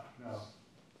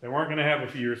 They weren't going to have a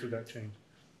few years without change.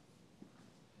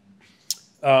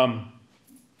 Y'all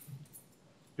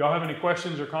have any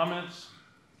questions or comments?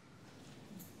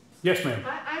 Yes, ma'am.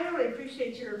 I really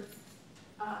appreciate your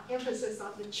emphasis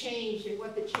on the change and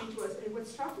what the change was. And what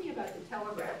struck me about the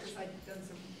telegraph, because I've done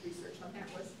some research on that,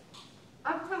 was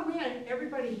up till then,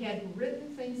 everybody had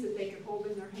written things that they could hold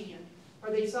in their hand, or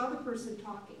they saw the person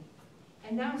talking.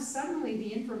 And now suddenly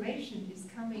the information is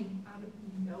coming out of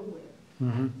nowhere.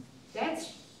 Mm-hmm.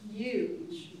 That's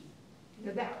huge.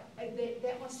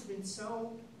 That must have been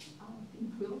so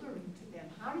bewildering to them.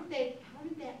 How did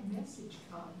that message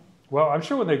come? Well, I'm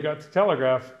sure when they got the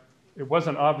telegraph, it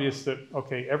wasn't obvious that,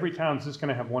 okay, every town's just going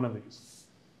to have one of these.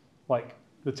 Like,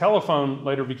 the telephone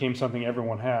later became something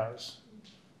everyone has.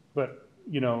 But,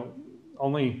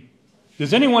 only...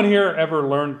 Does anyone here ever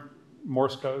learn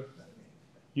Morse code?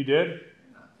 You did?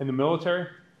 In the military?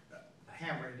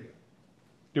 Ham radio.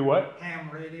 Do what? Ham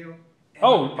radio.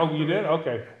 Oh, you did?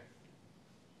 Okay.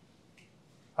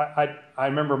 I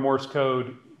remember Morse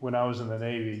code when I was in the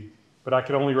Navy, but I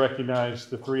could only recognize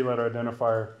the three-letter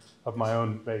identifier of my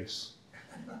own base.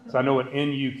 So I know what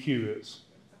NUQ is.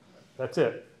 That's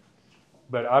it.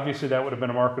 But obviously that would have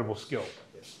been a marketable skill.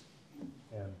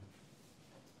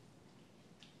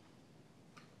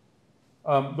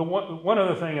 And the one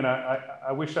other thing, and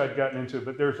I wish I'd gotten into it,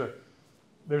 but there's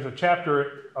a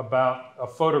chapter about a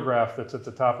photograph that's at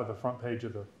the top of the front page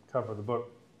of the cover of the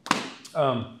book.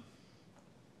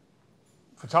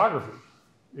 Photography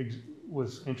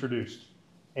was introduced,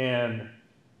 and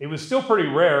it was still pretty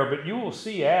rare, but you will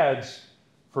see ads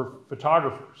for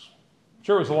photographers.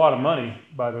 Sure, it was a lot of money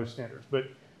by those standards, but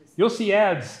you'll see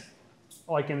ads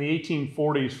like in the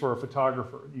 1840s for a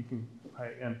photographer. You can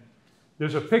pay, and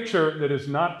there's a picture that is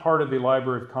not part of the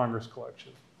Library of Congress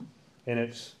collection, and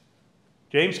it's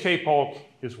James K. Polk,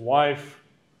 his wife,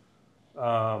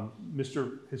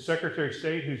 his Secretary of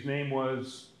State, whose name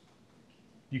was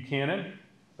Buchanan,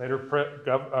 later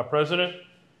president,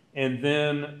 and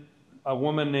then a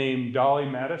woman named Dolly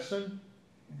Madison,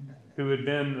 who had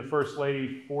been the first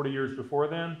lady 40 years before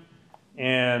then.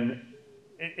 And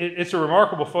it's a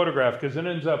remarkable photograph because it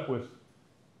ends up with,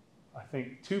 I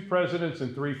think, 2 presidents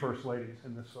and 3 first ladies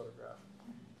in this photograph.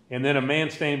 And then a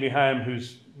man standing behind him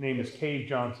whose name is Cave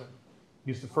Johnson.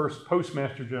 He's the first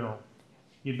postmaster general.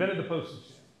 He invented the postage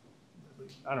stamp.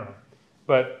 I don't know.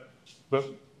 But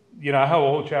I have a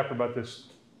whole chapter about this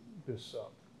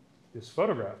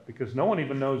photograph because no one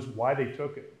even knows why they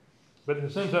took it. But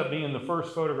this ends up being the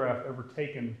first photograph ever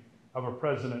taken of a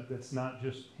president that's not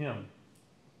just him.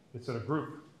 It's in a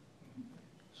group.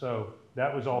 So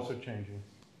that was also changing.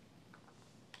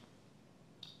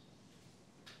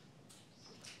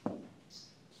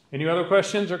 Any other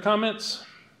questions or comments?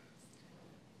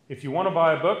 If you want to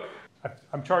buy a book,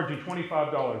 I'm charging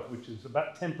 $25, which is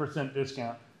about 10%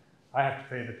 discount. I have to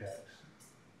pay the tax.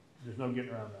 There's no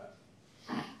getting around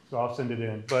that. So I'll send it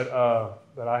in. But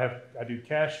I do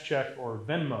cash, check, or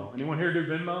Venmo. Anyone here do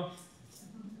Venmo?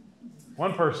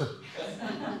 One person.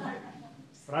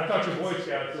 When I talk to Boy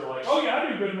Scouts, they're like, oh yeah, I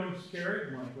do Venmo, Carey.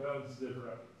 I'm like, well, this is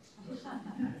different.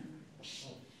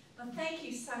 Well, thank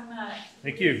you so much.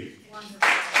 Thank you.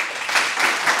 Wonderful.